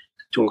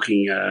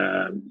 talking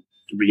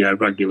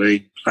rugby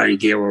league playing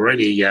gear or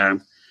any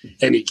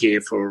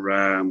gear for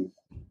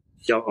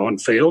on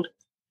field,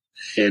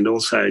 and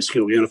also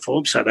school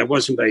uniforms. So that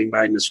wasn't being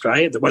made in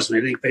Australia. There wasn't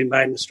anything being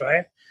made in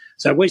Australia.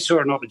 So we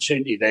saw an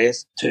opportunity there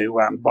to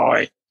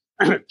buy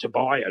an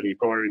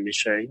embroidery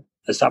machine,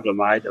 a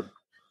sublimator,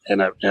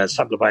 and a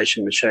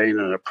sublimation machine,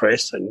 and a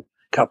press, and a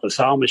couple of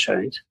sewing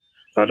machines.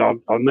 But I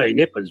mean,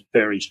 it was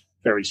very,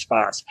 very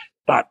sparse.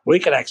 But we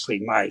could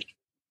actually make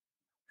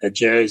a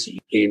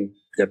jersey in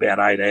about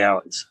 8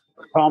 hours.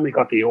 By the time we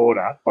got the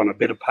order on a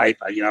bit of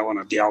paper,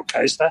 on the old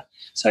coaster,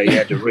 so you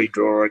had to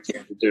redraw it, you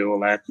had to do all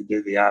that, you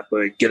do the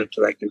artwork, get it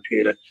to that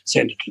computer,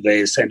 send it to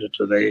there, send it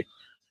to there.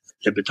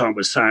 By the time it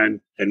was sewn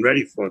and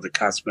ready for the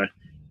customer,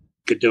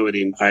 could do it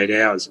in 8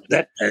 hours.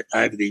 That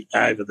over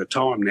the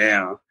time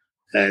now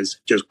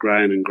has just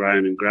grown and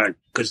grown and grown,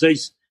 because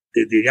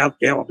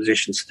our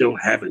opposition still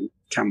haven't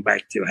come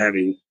back to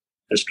having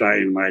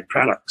Australian-made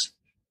products.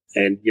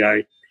 And,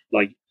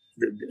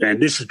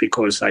 and this is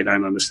because they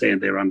don't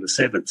understand their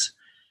under-7s.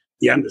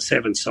 The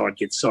under-7 side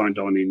gets signed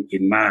on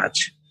in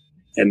March,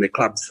 and the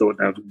club thought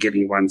they were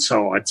getting one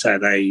side, so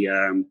they,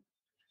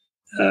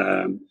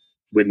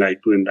 when they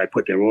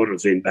put their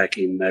orders in back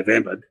in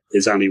November,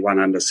 there's only one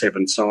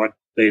under-7 side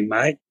being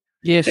made.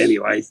 Yes.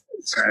 Anyway,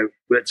 so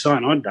at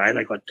sign-on day,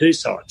 they got 2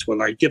 sides. Well,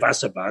 they give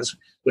us a buzz.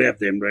 We have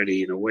them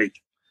ready in a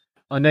week.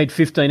 I need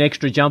 15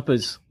 extra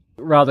jumpers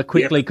rather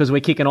quickly because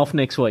we're kicking off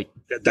next week.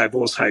 They've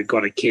also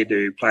got a kid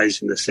who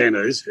plays in the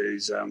centres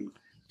who's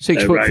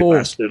 6'4",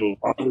 robust little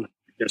bottle,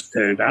 just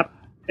turned up,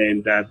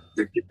 and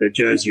the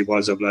jersey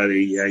was of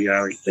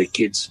the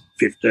kids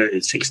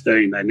 15,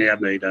 16. They now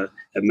need a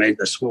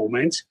small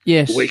men's.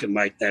 Yes, we can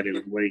make that in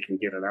a week and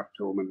get it up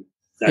to them. And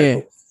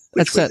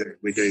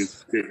we do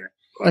that.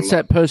 That's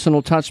that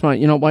personal touch, mate.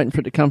 You're not waiting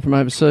for it to come from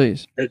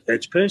overseas.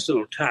 It's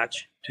personal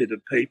touch to the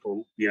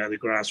people, the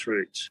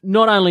grassroots.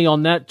 Not only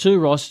on that too,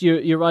 Ross,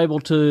 you're able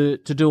to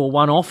do a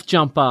one-off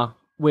jumper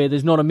where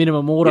there's not a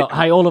minimum order. Yeah.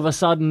 Hey, all of a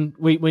sudden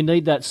we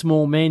need that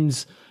small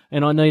men's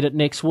and I need it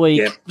next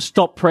week. Yeah.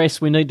 Stop press,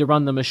 we need to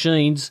run the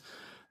machines.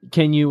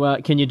 Can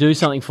you do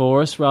something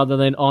for us rather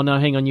than, oh, no,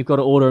 hang on, you've got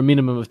to order a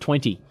minimum of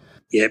 20?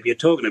 Yeah, but you're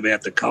talking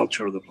about the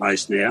culture of the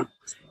place now.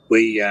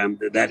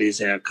 That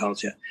is our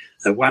culture.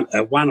 A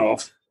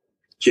one-off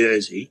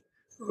jersey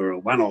or a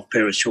one-off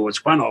pair of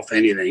shorts, one-off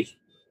anything,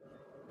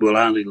 will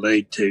only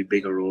lead to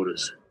bigger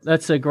orders.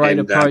 That's a great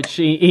approach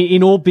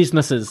in all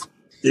businesses.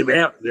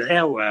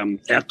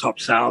 Our top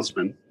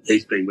salesman,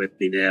 he's been with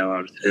me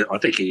now. I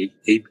think he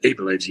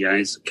believes he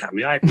owns the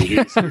company. I hope he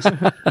is,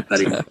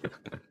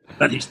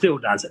 but he still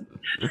doesn't.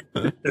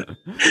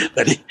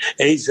 But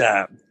he's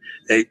a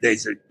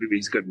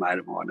good mate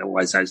of mine.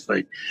 Always has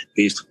been.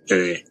 He used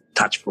to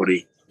touch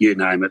footy, you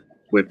name it,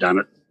 we've done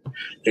it.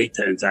 He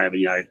turns over,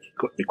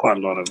 quite a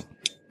lot of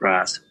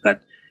brass,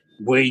 but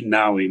we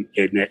know him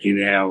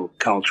in our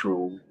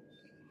cultural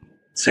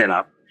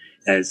setup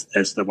as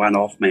the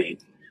one-off man,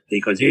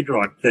 because he'd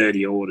write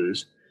 30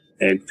 orders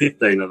and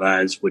 15 of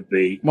those would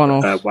be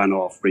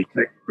one-off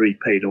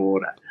repeat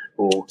order,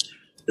 or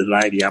the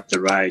lady up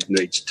the road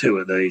needs 2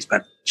 of these,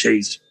 but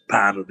she's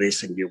part of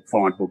this and you'll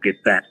find we'll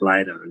get that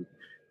later. And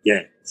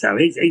yeah, so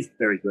he's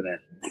very good at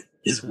it.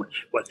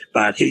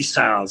 But his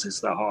sales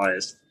is the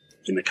highest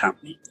in the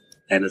company,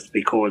 and it's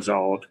because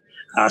of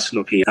us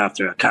looking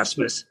after our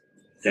customers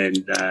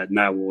and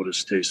no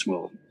orders too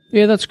small.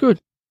 Yeah, that's good.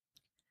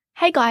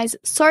 Hey guys,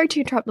 sorry to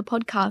interrupt the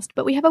podcast,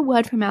 but we have a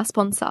word from our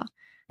sponsor.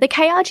 The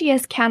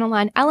KRGS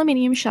Counterline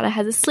aluminium shutter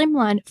has a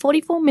slimline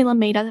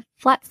 44mm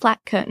flat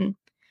curtain,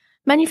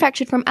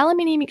 manufactured from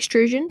aluminium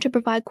extrusion to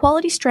provide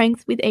quality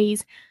strength with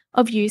ease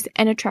of use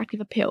and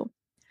attractive appeal.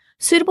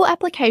 Suitable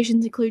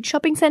applications include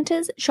shopping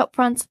centres, shop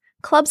fronts,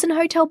 clubs and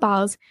hotel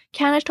bars,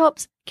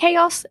 countertops,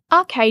 kiosks,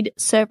 arcade,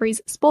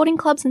 serveries, sporting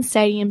clubs and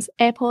stadiums,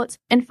 airports,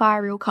 and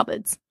fire reel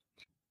cupboards.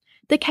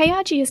 The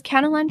KRGS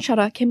Counterline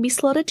shutter can be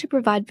slotted to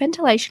provide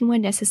ventilation where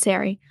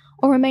necessary,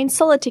 or remain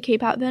solid to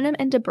keep out venom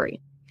and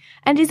debris,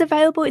 and is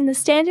available in the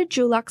standard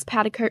Dulux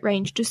powder coat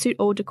range to suit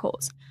all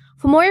decors.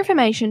 For more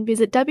information,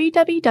 visit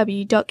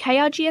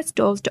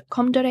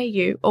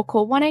www.krgsdoors.com.au or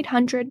call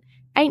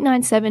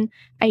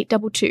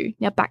 1-800-897-822.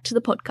 Now back to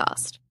the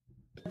podcast.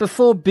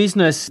 Before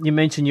business, you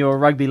mentioned you're a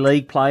rugby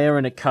league player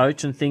and a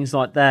coach and things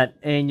like that,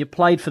 and you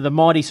played for the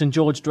mighty St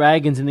George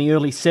Dragons in the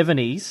early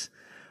 70s.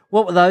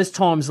 What were those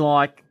times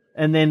like?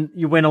 And then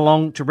you went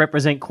along to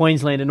represent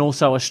Queensland and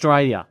also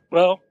Australia.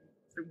 Well,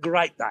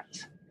 great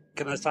days.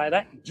 Can I say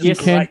that? Yes,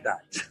 great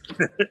days.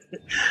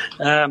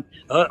 I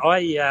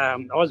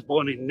was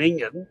born in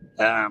Ningen,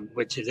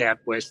 which is out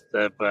west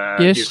of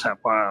New South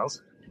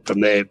Wales.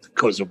 From there,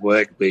 because of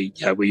work, we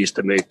used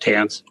to move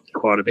towns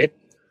quite a bit,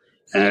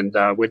 and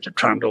went to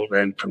Trundle,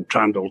 and from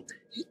Trundle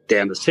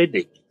down to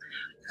Sydney,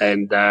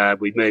 and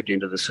we moved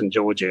into the St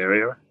George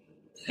area,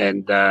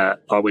 and I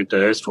went to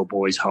Hurstville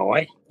Boys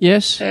High.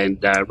 Yes,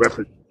 and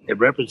it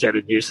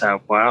represented New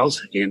South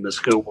Wales in the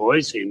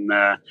schoolboys in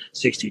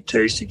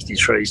 62,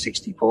 63,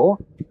 64.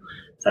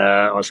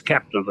 I was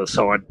captain of the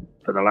side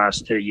for the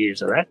last 2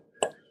 years of that,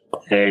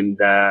 and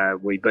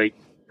we beat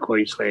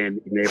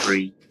Queensland in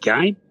every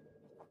game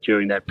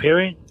during that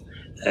period.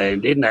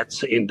 And in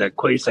the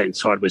Queensland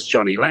side was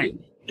Johnny Lang,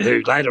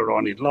 who later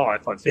on in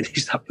life I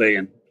finished up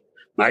being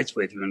mates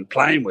with him and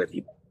playing with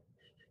him,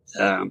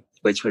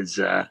 which was,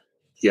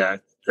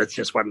 that's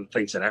just one of the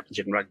things that happens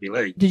in rugby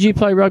league. Did you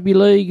play rugby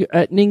league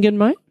at Ningen,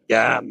 mate?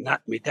 Yeah, no,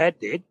 my dad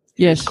did.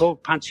 Yes. He was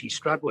called Punchy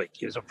Strudwick.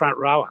 He was a front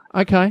rower.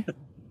 Okay.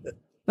 No,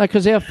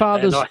 because our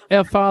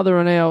father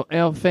and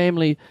our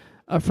family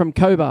are from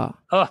Cobar.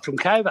 Oh, from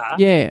Cobar?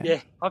 Yeah.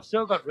 I've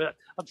still got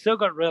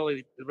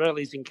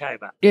relatives in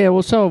Cobar. Yeah,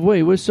 well, so have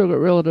we. We've still got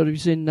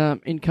relatives in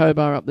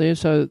Cobar up there,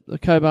 so the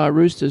Cobar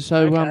Roosters.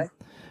 So okay.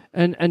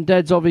 And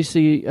Dad's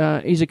obviously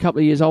he's a couple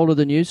of years older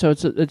than you, so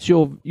it's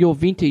your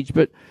vintage.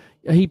 But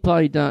he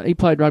played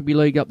rugby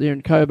league up there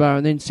in Cobar,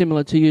 and then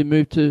similar to you,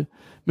 moved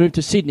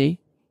to Sydney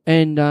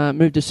and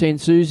moved to San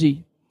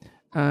Susie,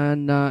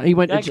 and he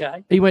went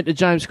to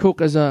James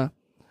Cook as a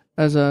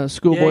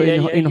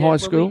schoolboy in high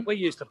school. We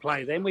used to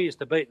play them. We used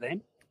to beat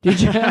them.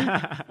 Did you?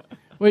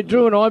 Well,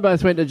 Drew and I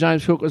both went to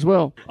James Cook as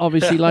well,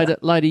 obviously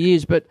later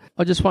years. But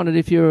I just wondered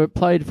if you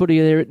played footy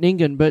there at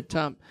Ningen. But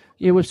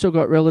we've still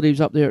got relatives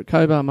up there at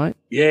Cobar, mate.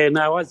 Yeah,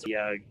 no, I was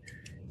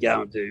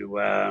going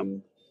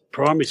to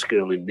primary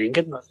school in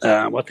Ningen.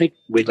 I think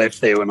we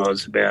left there when I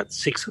was about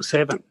 6 or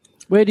 7.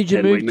 Where did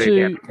you move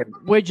to?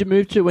 Where'd you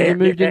move to when you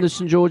moved in the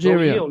St George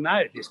area? You'll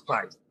know this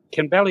place,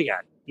 Canbellia.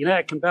 You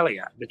know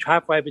Canbellia,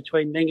 halfway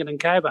between Ningen and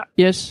Cobar.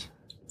 Yes.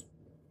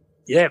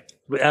 Yeah,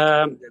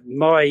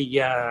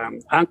 my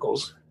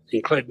uncles,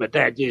 including my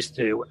dad, used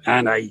to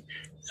own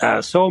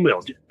a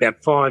sawmill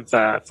about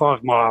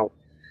 5 mile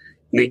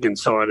Ningen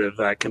side of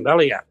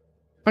Canbellia.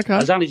 Okay. I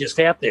was only just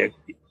out there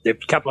a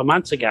couple of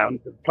months ago, and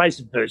the place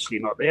is virtually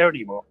not there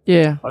anymore.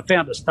 Yeah. I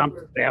found a stump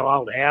of our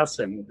old house,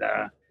 and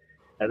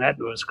that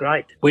was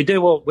great. We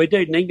do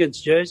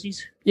Ningen's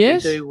jerseys.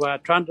 Yes. We do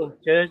Trundle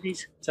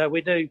jerseys. So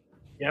we do.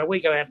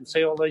 We go out and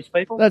see all these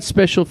people. That's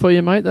special for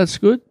you, mate. That's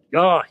good.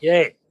 Oh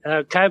yeah.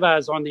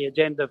 Cobar's on the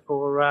agenda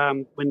for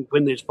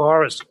when this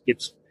virus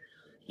gets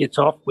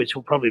off, which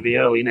will probably be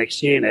early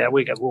next year. Now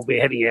we'll be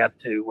heading out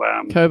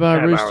to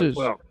Cobar Roosters. As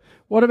well.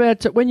 What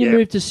about when you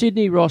moved to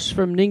Sydney, Ross,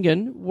 from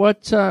Ningen?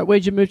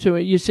 Where'd you move to?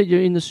 You said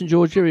you're in the St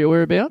George area.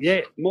 Whereabouts?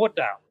 Yeah,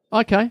 Mortdale.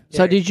 Okay,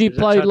 so did you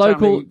play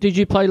local? Did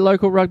you play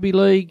local rugby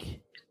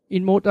league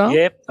in Mortdale?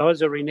 Yep, I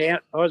was a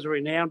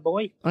renowned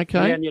boy. Okay,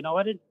 Renown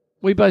United.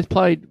 We both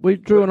played.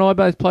 Drew and I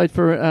both played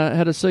for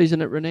had a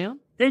season at Renown.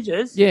 Did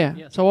you?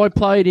 Yeah. So I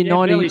played in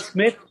 90. Billy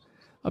Smith.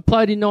 I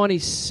played in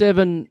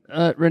 97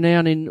 at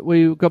Renown.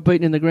 We got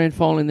beaten in the grand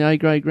final, in the A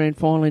grade grand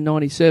final in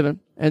 97,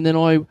 and then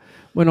I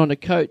went on to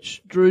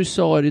coach Drew's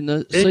side in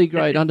the C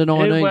grade under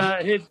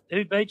 19s.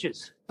 Who beat you?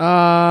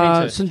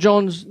 St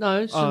John's.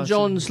 No, St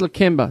John's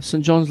Lakemba.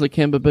 St John's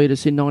Lakemba beat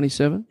us in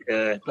 97.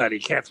 Bloody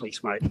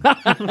Catholics, mate.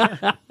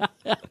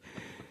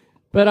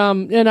 But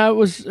it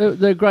was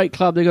they're a great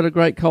club. They've got a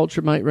great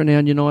culture, mate.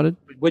 Renown United.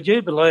 Would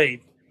you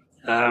believe?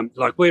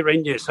 Like we're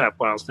in New South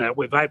Wales now.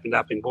 We've opened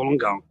up in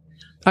Wollongong.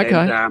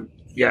 Okay. And,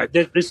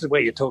 this is where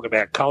you talk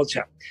about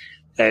culture.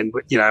 And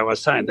I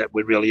was saying that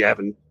we really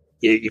haven't.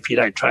 If you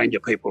don't train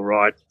your people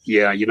right,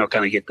 you're not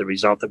going to get the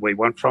result that we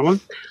want from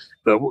them.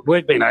 But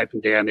we've been open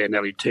down there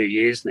nearly 2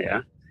 years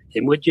now.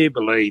 And would you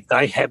believe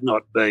they have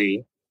not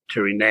been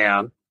to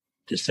Renown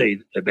to see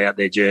about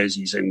their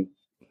jerseys and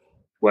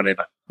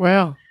whatever.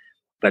 Wow.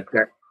 But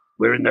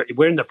we're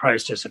in the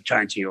process of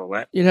changing all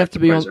that. You'd have to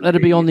be on.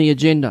 That'd be on the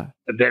agenda.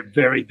 They're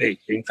very big.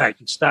 In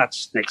fact, it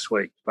starts next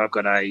week. I've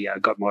got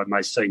got my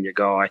most senior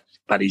guy,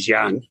 but he's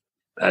young,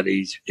 but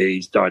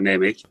he's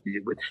dynamic.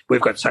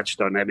 We've got such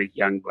dynamic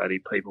young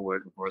bloody people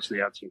working for us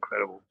now. It's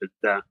incredible.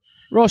 But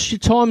Ross, your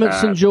time at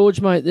St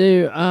George, mate.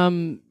 There,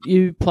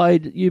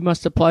 you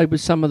must have played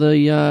with some of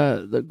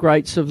the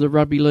greats of the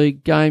rugby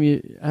league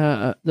game.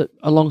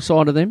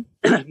 Alongside of them.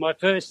 My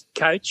first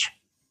coach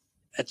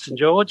at St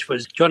George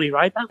was Johnny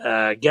Raper.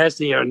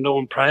 Gaznia and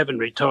Norm Proven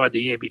retired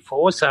the year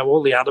before, so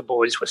all the other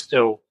boys were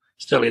still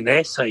in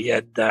there. So you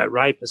had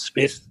Raper,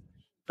 Smith,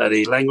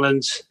 the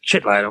Langlands,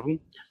 shitload of them.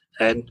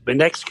 And my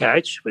next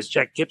coach was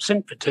Jack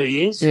Gibson for 2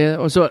 years. Yeah, it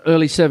was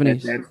early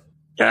 70s.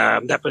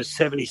 That was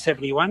 70,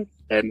 71.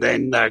 And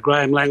then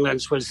Graham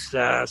Langlands was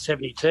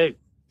 72.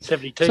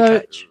 72 So,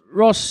 coach.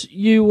 Ross,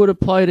 you would have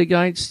played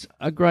against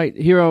a great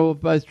hero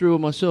of both Drew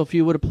and myself.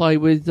 You would have played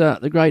with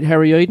the great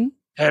Harry Eden.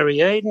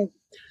 Harry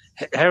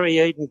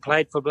Eden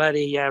played for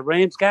bloody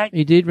Ramsgate.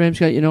 He did,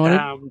 Ramsgate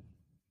United.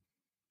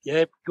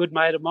 Yeah, good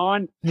mate of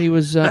mine. He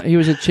was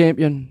a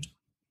champion.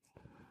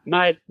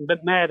 Mad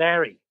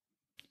Harry.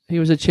 He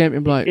was a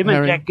champion bloke. Him and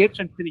Harry. Jack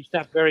Gibson finished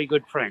up very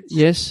good friends.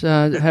 Yes,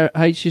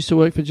 H used to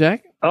work for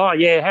Jack. Oh,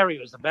 yeah, Harry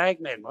was the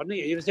bagman, wasn't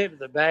he? He was either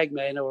the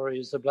bagman or he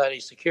was the bloody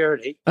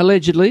security.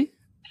 Allegedly.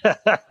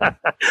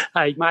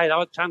 Hey, mate,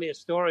 I'll tell you a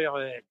story I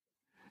heard.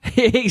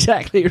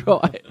 Exactly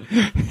right.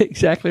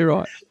 Exactly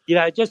right. You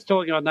know, just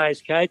talking on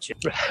those coaches,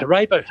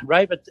 Raper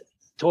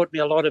taught me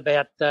a lot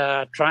about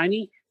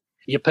training,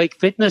 your peak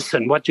fitness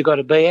and what you got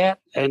to be at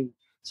and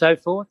so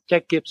forth.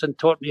 Jack Gibson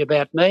taught me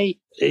about me.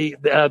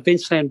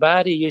 Vince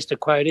Lombardi used to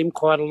quote him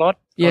quite a lot.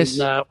 Yes.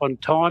 On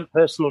time,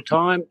 personal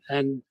time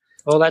and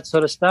all that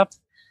sort of stuff.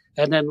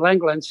 And then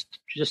Langland's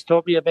just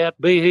taught me about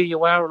be who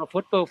you are on a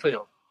football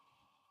field.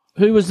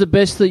 Who was the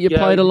best that you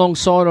played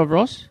alongside of,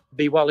 Ross?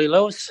 Be Wally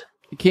Lewis.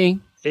 The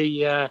King.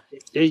 He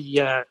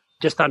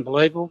just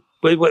unbelievable.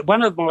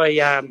 One of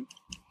my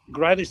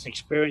greatest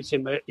experience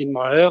in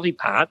my early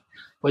part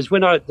was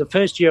when the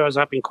first year I was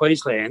up in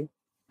Queensland,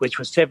 which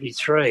was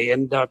 73,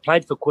 and I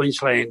played for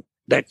Queensland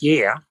that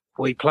year.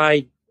 We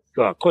played,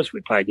 well, of course we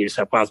played New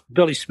South Wales.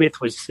 Billy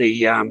Smith was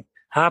the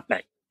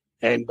halfback.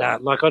 And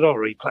like I'd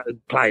already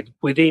played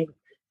with him.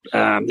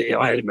 I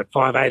had him at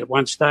 5'8" at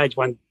one stage.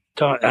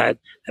 At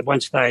one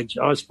stage,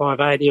 I was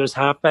 5'8", he was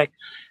halfback.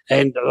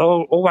 And I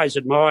always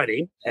admired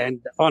him,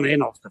 and on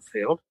and off the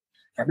field.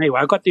 And anyway,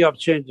 I got the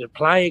opportunity to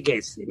play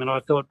against him, and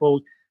I thought,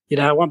 well, you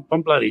know,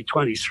 I'm bloody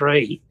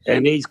 23,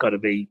 and he's got to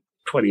be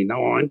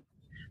 29.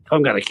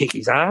 I'm going to kick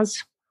his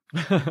ass.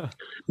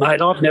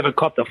 Mate, I've never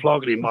copped a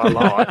flogging in my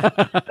life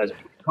as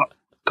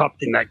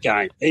copped in that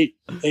game.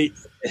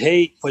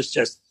 He was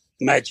just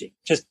magic,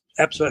 just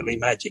absolutely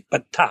magic,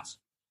 but tough.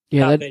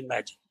 Yeah,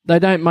 magic. They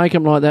don't make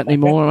them like that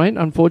anymore, right?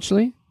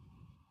 Unfortunately.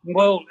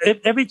 Well,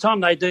 every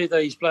time they do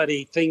these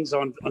bloody things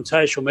on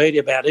social media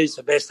about who's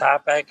the best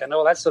halfback and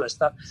all that sort of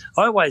stuff,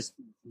 I always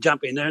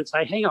jump in there and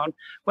say, hang on,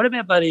 what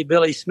about bloody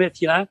Billy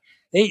Smith, you know?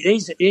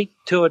 He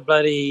toured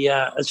bloody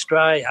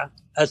Australia,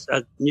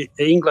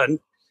 England,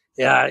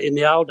 in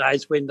the old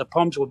days when the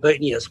Poms were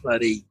beating us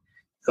bloody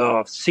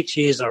 6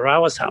 years in a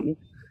row or something.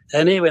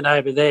 And he went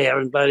over there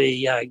and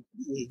bloody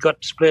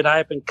got split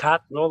open,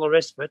 cut and all the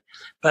rest of it.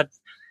 But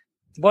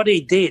what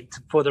he did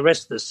for the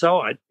rest of the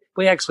side,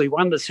 we actually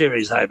won the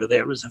series over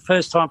there. It was the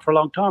first time for a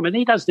long time, and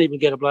he doesn't even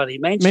get a bloody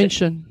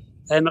mention.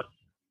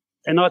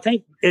 And I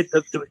think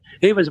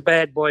he was a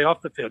bad boy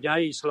off the field. You know,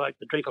 he used to like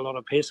to drink a lot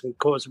of piss and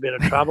cause a bit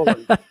of trouble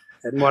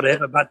and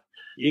whatever. But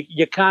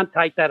you can't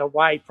take that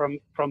away from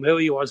who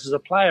he was as a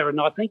player. And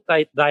I think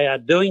they are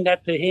doing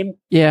that to him.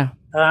 Yeah.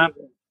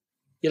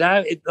 You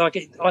know,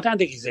 I don't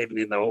think he's even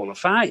in the Hall of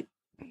Fame.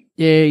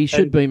 Yeah, he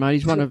should be, mate.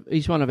 He's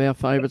one of our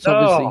favourites,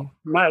 obviously. Oh,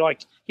 mate,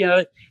 like, you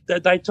know,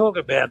 they talk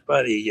about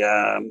buddy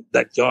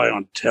that guy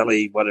on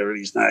telly, whatever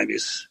his name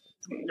is,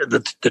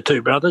 the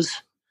two brothers.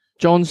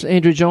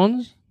 Andrew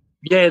Johns?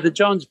 Yeah, the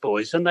Johns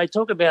boys. And they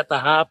talk about the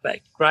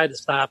halfback,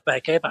 greatest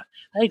halfback ever.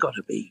 They got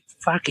to be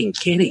fucking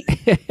kidding.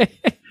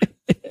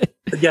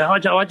 Yeah,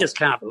 I just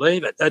can't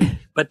believe it.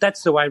 But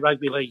that's the way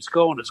rugby league's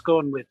gone. It's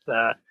gone with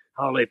a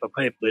whole heap of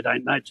people who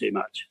don't know too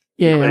much,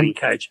 including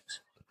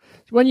coaches.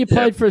 When you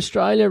played for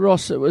Australia,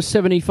 Ross, it was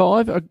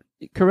 75,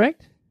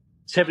 correct?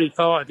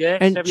 75, yeah.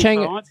 And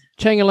 75.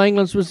 Changa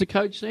Langlands was the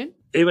coach then?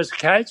 He was the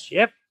coach,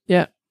 yep.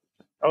 Yeah.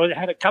 I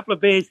had a couple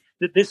of beers.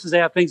 This is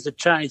how things have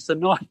changed.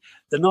 The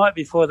night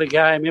before the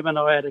game, him and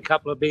I had a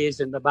couple of beers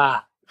in the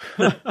bar.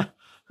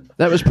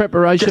 That was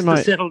preparation,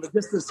 mate.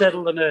 Just to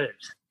settle the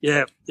nerves.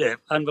 Yeah,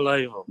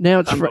 unbelievable. Now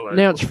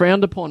it's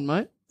frowned upon,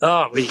 mate.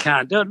 Oh, we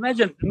can't do it.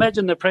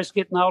 Imagine the press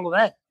getting hold of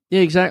that. Yeah,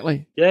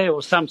 exactly. Yeah,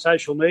 or some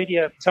social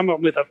media,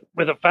 someone with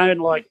a phone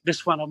like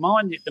this one of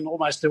mine, you can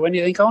almost do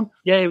anything on.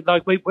 Yeah,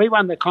 like we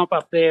won the comp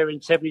up there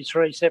in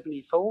 73,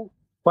 74,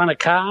 won a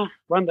car,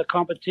 won the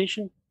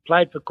competition,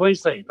 played for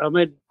Queensland. I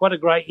mean, what a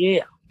great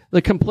year.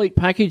 The complete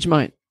package,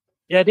 mate.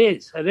 Yeah, it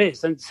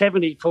is. And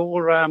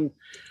 74,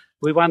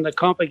 we won the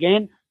comp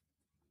again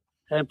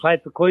and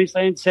played for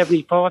Queensland.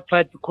 75,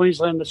 played for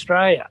Queensland,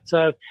 Australia.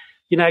 So,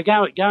 you know,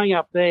 going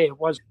up there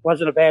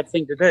wasn't a bad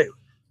thing to do.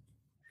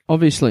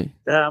 Obviously.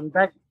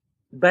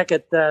 Back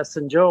at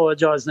St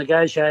George, I was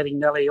negotiating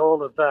nearly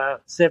all of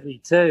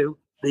 72.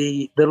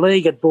 The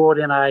league had brought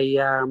in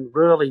a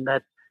ruling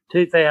that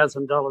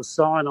 $2,000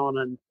 sign-on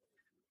and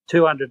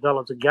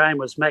 $200 a game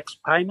was max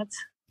payments.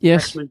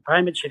 Yes. Maximum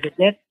payments you could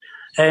get.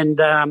 And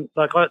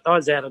like I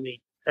was out of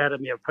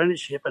my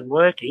apprenticeship and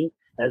working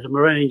as a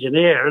marine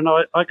engineer, and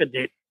I could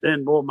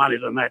earn more money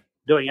than that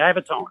doing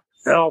overtime.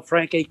 Oh,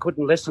 Frankie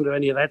couldn't listen to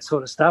any of that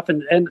sort of stuff.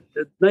 And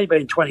me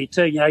being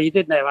 22, you know, you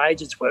didn't have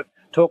agents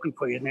talking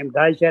for you in them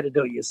days. You had to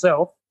do it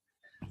yourself.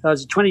 So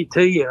as a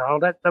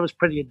 22-year-old, that was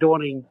pretty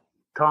daunting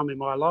time in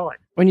my life.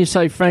 When you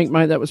say Frank,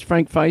 mate, that was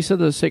Frank Facer,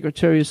 the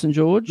Secretary of St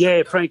George?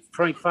 Yeah, Frank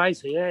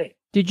Facer, yeah.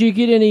 Did you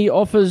get any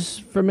offers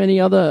from any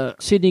other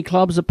Sydney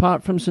clubs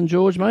apart from St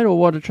George, mate, or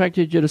what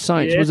attracted you to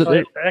Saints? Yes, Was it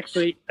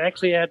I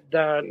actually had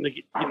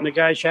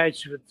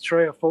negotiations with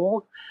 3 or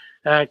 4.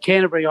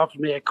 Canterbury offered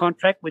me a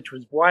contract which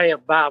was way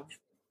above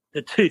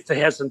the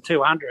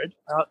 2,200.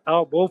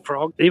 Old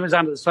Bullfrog, he was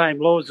under the same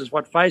laws as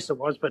what Facer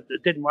was, but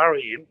it didn't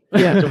worry him.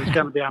 Yeah. So it was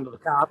going to be under the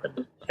carpet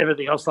and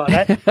everything else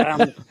like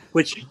that,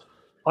 which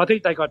I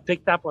think they got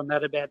picked up on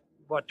that about,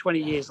 20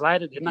 years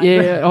later, didn't they?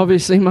 Yeah,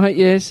 obviously, mate,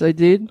 yes, they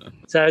did.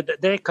 So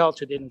their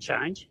culture didn't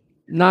change.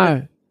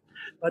 No.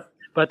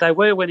 But they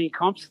were winning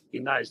comps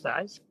in those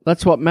days.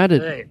 That's what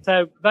mattered. Yeah.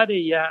 So,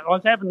 buddy, I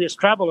was having this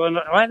trouble, and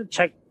I had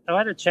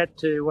a chat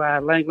to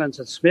Langlands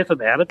and Smith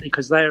about it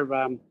because they're,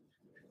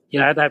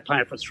 they're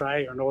playing for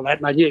Australia and all that,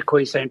 and I knew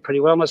Queensland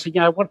pretty well. And I said,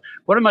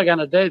 what am I going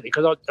to do?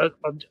 Because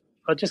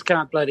I just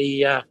can't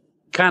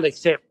can't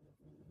accept,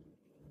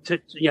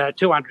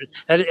 200.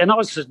 And I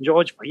was St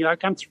George, I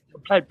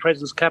played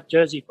President's Cup,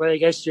 Jersey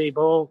Flag, SG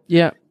Ball.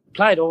 Yeah.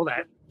 Played all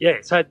that. Yeah.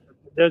 So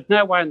there's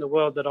no way in the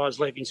world that I was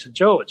leaving St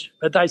George.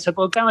 But they said,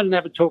 well, go in and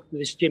have a talk to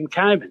this Jim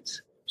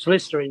Comans,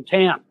 solicitor in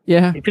town.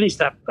 Yeah. He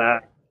finished up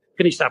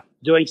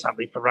doing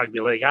something for Rugby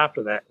League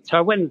after that. So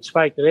I went and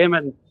spoke to him,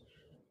 and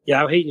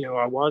he knew who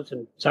I was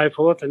and so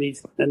forth.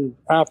 And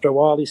after a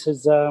while, he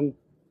says, all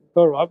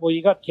right, well,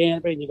 you got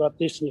Canterbury and you got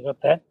this and you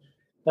got that.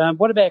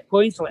 What about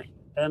Queensland?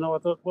 And I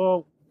thought,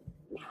 well,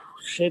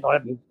 shit, I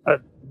haven't,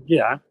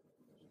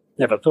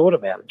 never thought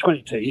about it.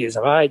 22 years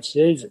of age,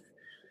 Jesus.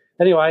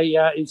 Anyway,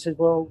 he said,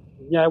 well,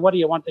 what do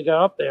you want to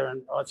go up there?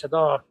 And I said,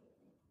 don't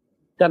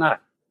know.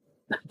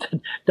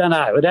 Don't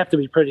know. It'd have to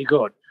be pretty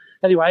good.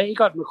 Anyway, he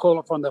got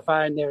McAuliffe on the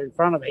phone there in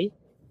front of me,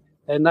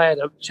 and they had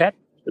a chat.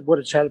 Would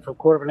have chatted for a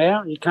quarter of an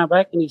hour. And he come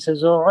back and he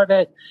says, all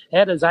right,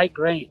 how does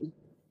 $8,000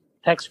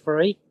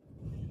 tax-free,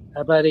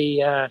 a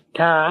bloody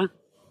car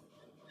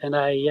and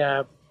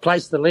a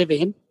place to live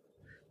in,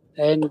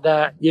 and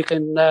you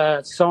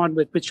can sign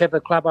with whichever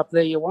club up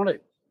there you want to.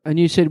 And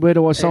you said, where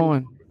do I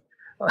sign?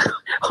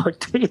 I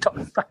did.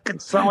 I fucking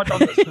signed on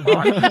the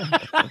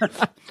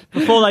spot.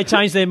 Before they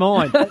changed their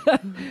mind.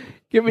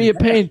 Give me a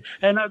pen.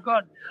 And I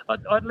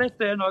left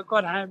there and I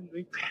got home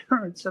with my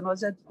parents and I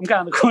said, I'm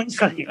going to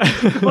Queensland.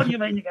 What do you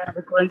mean you're going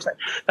to Queensland?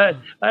 I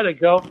had a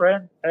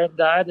girlfriend and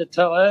I had to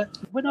tell her.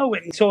 When I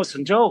went and saw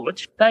St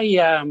George, they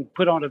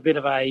put on a bit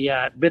of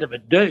a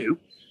do.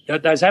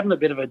 They was having a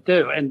bit of a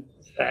do, and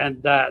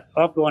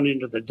I've gone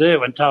into the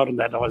do and told them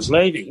that I was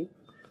leaving.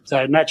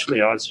 So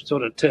naturally I was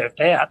sort of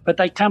turfed out. But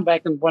they come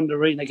back and wanted to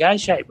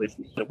renegotiate with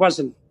me. It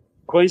wasn't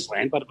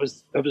Queensland, but it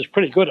was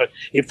pretty good.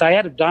 If they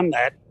had have done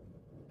that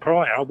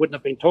prior, I wouldn't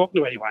have been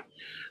talking to anyone.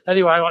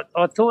 Anyway,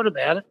 I thought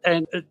about it,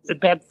 and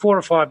about 4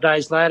 or 5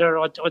 days later,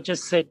 I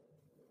just said,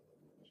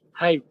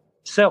 hey,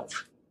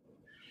 self,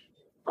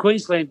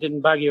 Queensland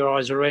didn't bug your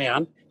eyes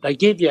around. They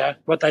give you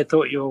what they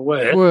thought you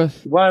were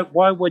worth.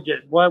 Why would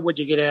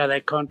you get out of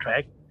that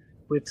contract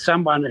with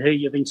someone who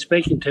you've been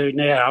speaking to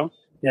now,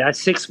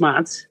 6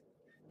 months?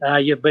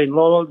 You've been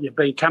loyal, you've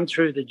been come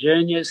through the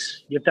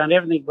juniors, you've done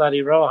everything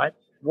bloody right.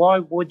 Why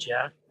would you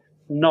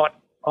not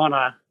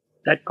honour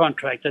that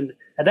contract? And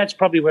that's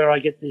probably where I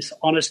get this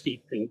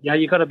honesty thing.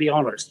 You've got to be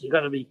honest. You've got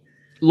to be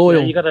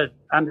loyal. You've got to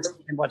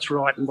understand what's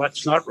right and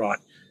what's not right.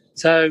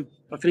 So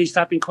I finished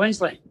up in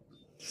Queensland.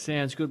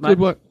 Sounds good, mate. Good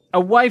work.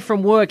 Away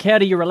from work, how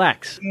do you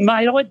relax?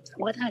 Mate, I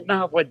don't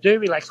know if I do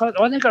relax.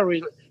 I think I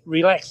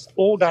relax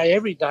all day,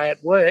 every day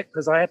at work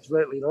because I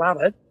absolutely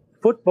love it.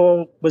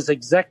 Football was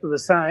exactly the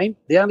same.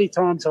 The only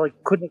times I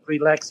couldn't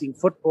relax in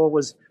football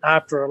was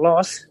after a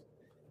loss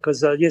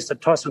because I used to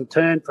toss and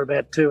turn for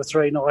about 2 or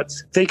 3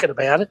 nights thinking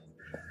about it.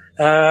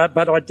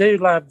 But I do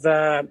love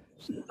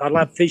I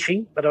love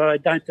fishing, but I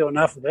don't do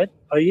enough of it.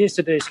 I used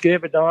to do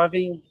scuba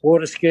diving,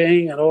 water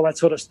skiing and all that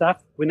sort of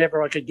stuff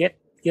whenever I could get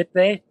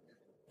there.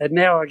 And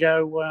now I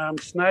go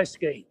snow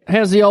skiing.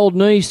 How's the old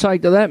knees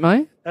take to that,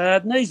 mate?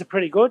 Knees are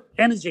pretty good.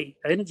 Energy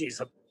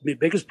is my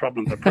biggest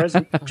problem at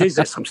present. Geez,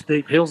 there's some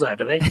steep hills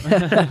over there.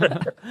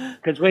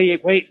 Because we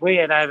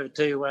head over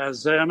to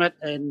Zermatt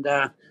and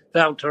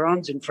Val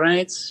Thorens in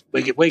France.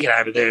 We get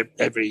over there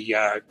every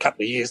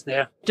couple of years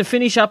now. To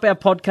finish up our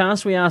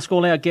podcast, we ask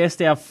all our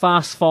guests our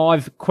fast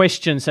 5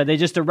 questions. So they're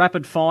just a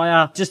rapid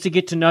fire, just to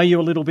get to know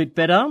you a little bit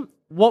better.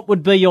 What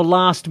would be your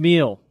last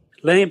meal?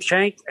 Lamb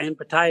shank and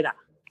potato.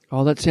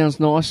 Oh, that sounds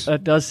nice.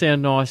 That does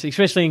sound nice,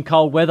 especially in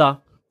cold weather.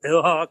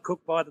 Oh,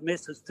 cooked by the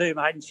missus too,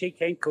 mate, and she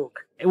can cook.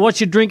 What's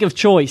your drink of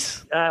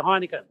choice?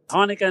 Heineken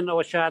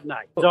or Chardonnay.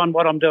 It's on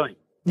what I'm doing.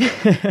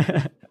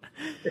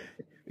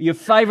 Your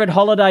favourite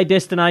holiday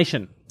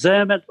destination?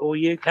 Zermatt or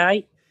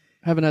UK?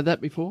 Haven't had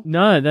that before.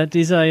 No, that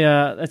is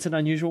that's an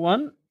unusual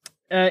one.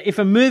 If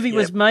a movie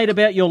was made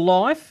about your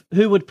life,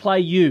 who would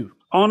play you?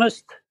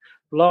 Honest,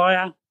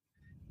 liar,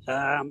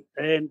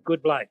 and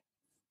good bloke.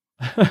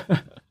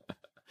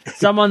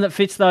 Someone that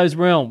fits those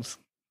realms.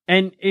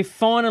 And if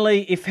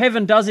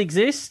heaven does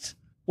exist,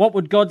 what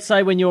would God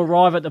say when you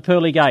arrive at the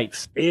pearly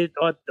gates?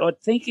 I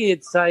think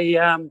he'd say,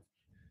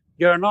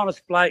 you're an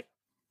honest bloke,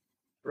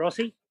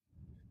 Rossi.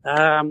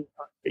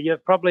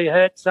 You've probably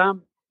hurt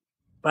some,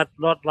 but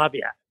not love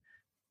you.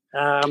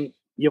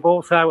 You've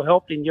also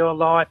helped in your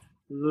life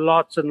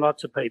lots and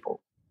lots of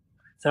people.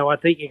 So I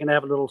think you can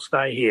have a little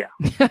stay here.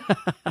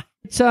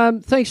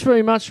 Thanks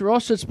very much,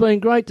 Ross. It's been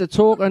great to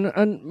talk,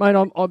 and mate,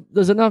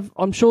 there's enough.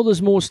 I'm sure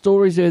there's more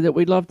stories there that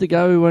we'd love to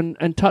go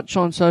and touch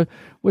on. So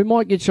we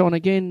might get you on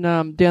again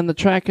down the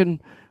track,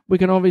 and we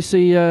can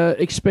obviously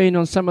expand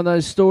on some of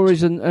those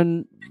stories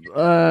and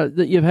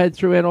that you've had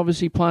throughout,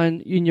 obviously playing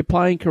in your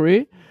playing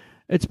career.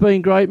 It's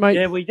been great, mate.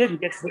 Yeah, we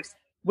didn't get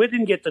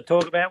to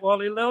talk about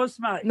Wally Lewis,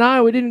 mate.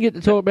 No, we didn't get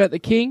to talk about the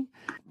King.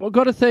 I've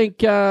got to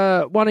thank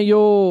one of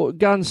your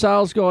gun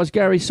sales guys,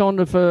 Gary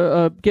Sonder,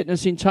 for getting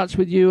us in touch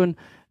with you and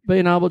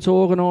being able to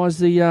organise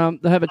to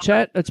have a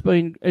chat. It's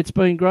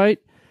been great,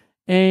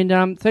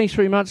 and thanks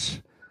very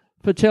much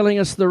for telling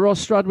us the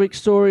Ross Strudwick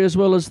story as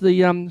well as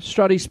the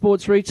Struddys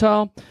Sports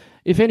Retail.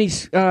 If any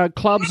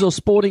clubs or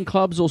sporting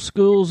clubs or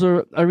schools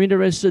are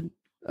interested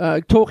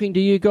talking to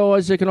you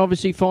guys, they can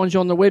obviously find you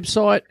on the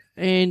website,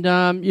 and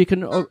you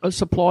can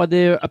supply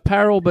their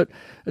apparel. But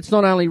it's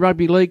not only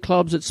rugby league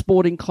clubs, it's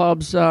sporting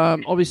clubs,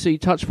 obviously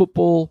touch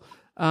football,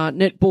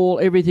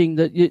 netball, everything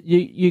that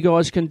you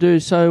guys can do.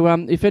 So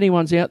if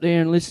anyone's out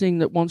there and listening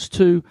that wants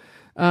to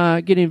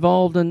get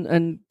involved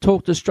and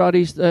talk to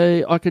Struddys,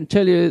 I can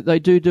tell you they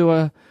do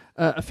a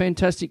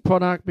fantastic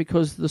product,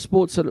 because the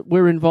sports that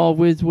we're involved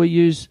with, we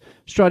use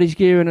Struddys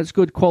gear and it's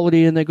good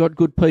quality and they've got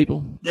good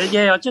people.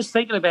 Yeah, I was just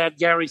thinking about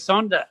Gary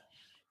Sonder.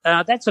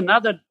 That's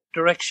another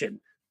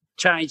direction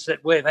change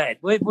that we've had.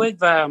 We've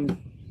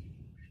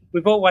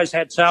always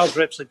had sales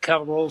reps that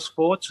cover all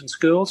sports and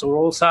schools, or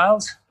all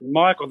sales.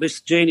 Michael,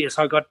 this genius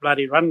I got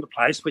bloody run the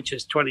place, which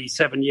is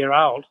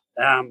 27-year-old,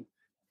 and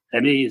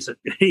he is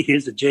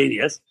a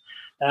genius.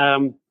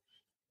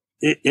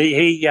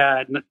 He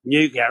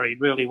knew Gary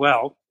really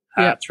well.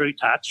 Through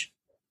touch,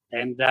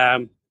 and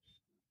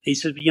he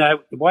said,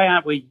 why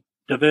aren't we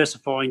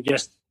diversifying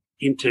just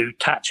into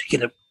touch,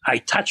 get a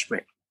touch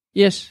rep?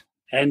 Yes.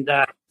 And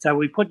so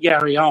we put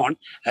Gary on,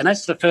 and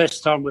that's the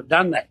first time we've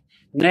done that.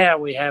 Now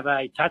we have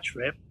a touch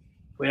rep,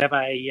 we have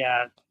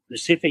a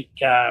specific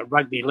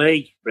rugby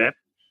league rep.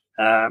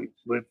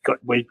 We're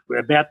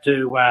about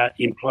to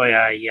employ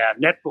a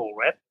netball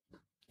rep.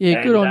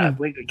 Yeah, good on you.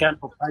 We're going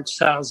to approach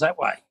sales that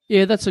way.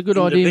 Yeah, that's a good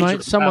idea,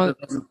 mate.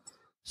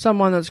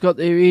 Someone that's got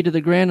their ear to the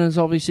ground and has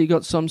obviously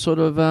got some sort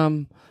of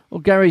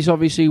Gary's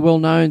obviously well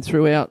known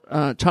throughout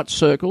touch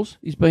circles.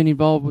 He's been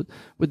involved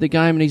with the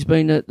game, and he's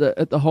been at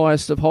the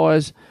highest of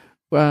highs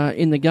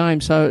in the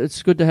game. So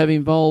it's good to have him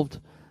involved.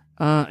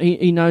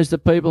 He knows the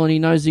people, and he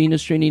knows the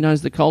industry, and he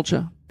knows the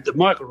culture.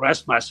 Michael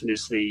Rasmussen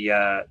is the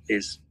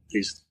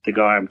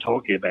guy I'm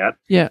talking about.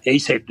 Yeah, he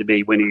said to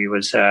me when he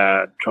was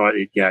trying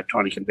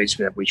to convince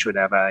me that we should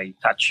have a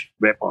touch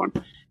rep on.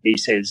 He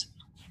says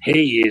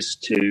he is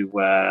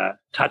to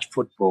touch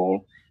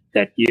football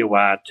that you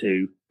are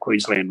to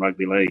Queensland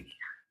Rugby League.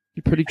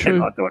 You're pretty true.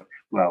 And I thought,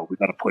 well, we've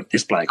got to put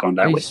this bloke on,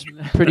 don't we?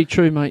 Pretty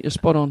true, mate. You're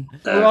spot on.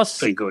 Ross,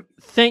 been good.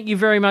 Thank you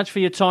very much for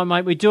your time,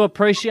 mate. We do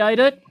appreciate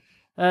it.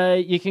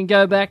 You can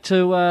go back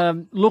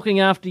to looking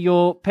after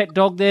your pet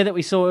dog there that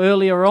we saw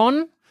earlier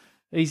on.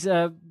 He's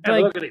look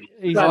at him.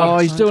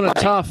 He's doing it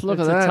tough. Look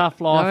at that. It's a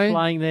tough life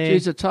playing there.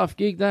 It's a tough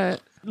gig,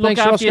 that. Look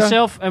after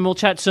yourself, and we'll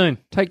chat soon.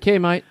 Take care,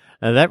 mate.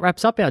 That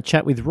wraps up our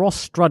chat with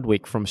Ross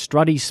Strudwick from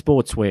Struddys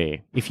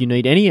Sportswear. If you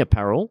need any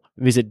apparel,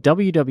 visit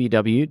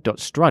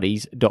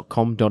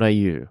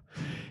www.struddys.com.au.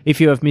 If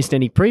you have missed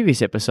any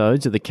previous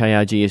episodes of the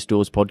KRGS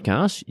Doors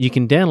Podcast, you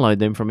can download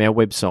them from our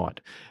website,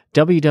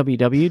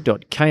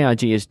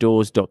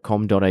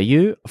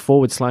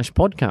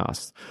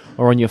 www.krgsdoors.com.au/podcasts,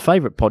 or on your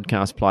favourite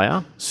podcast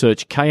player,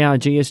 search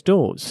KRGS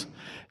Doors.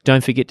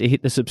 Don't forget to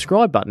hit the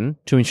subscribe button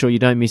to ensure you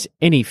don't miss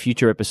any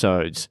future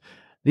episodes.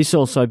 This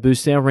also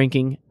boosts our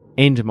ranking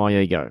and my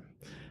ego.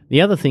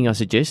 The other thing I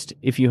suggest,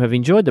 if you have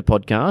enjoyed the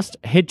podcast,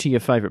 head to your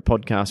favourite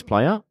podcast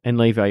player and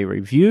leave a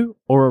review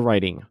or a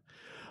rating.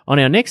 On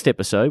our next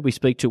episode, we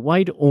speak to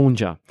Wade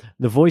Ornger,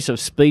 the voice of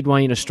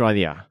Speedway in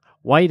Australia.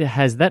 Wade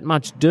has that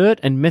much dirt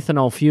and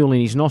methanol fuel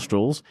in his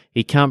nostrils,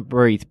 he can't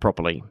breathe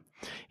properly.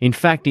 In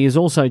fact, he has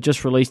also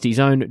just released his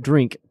own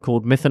drink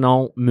called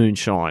Methanol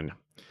Moonshine.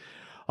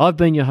 I've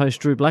been your host,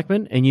 Drew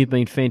Blackman, and you've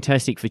been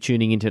fantastic for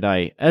tuning in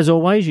today. As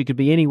always, you could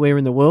be anywhere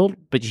in the world,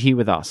 but you're here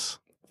with us.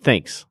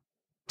 Thanks.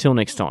 Till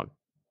next time.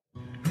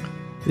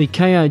 The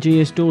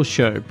KRGS Doors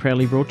Show,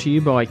 proudly brought to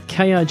you by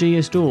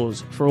KRGS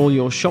Doors. For all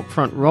your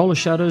shopfront roller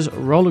shutters,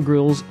 roller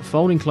grills,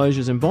 folding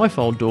closures and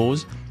bifold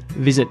doors,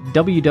 visit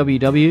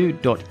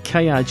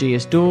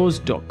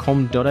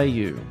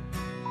www.krgsdoors.com.au.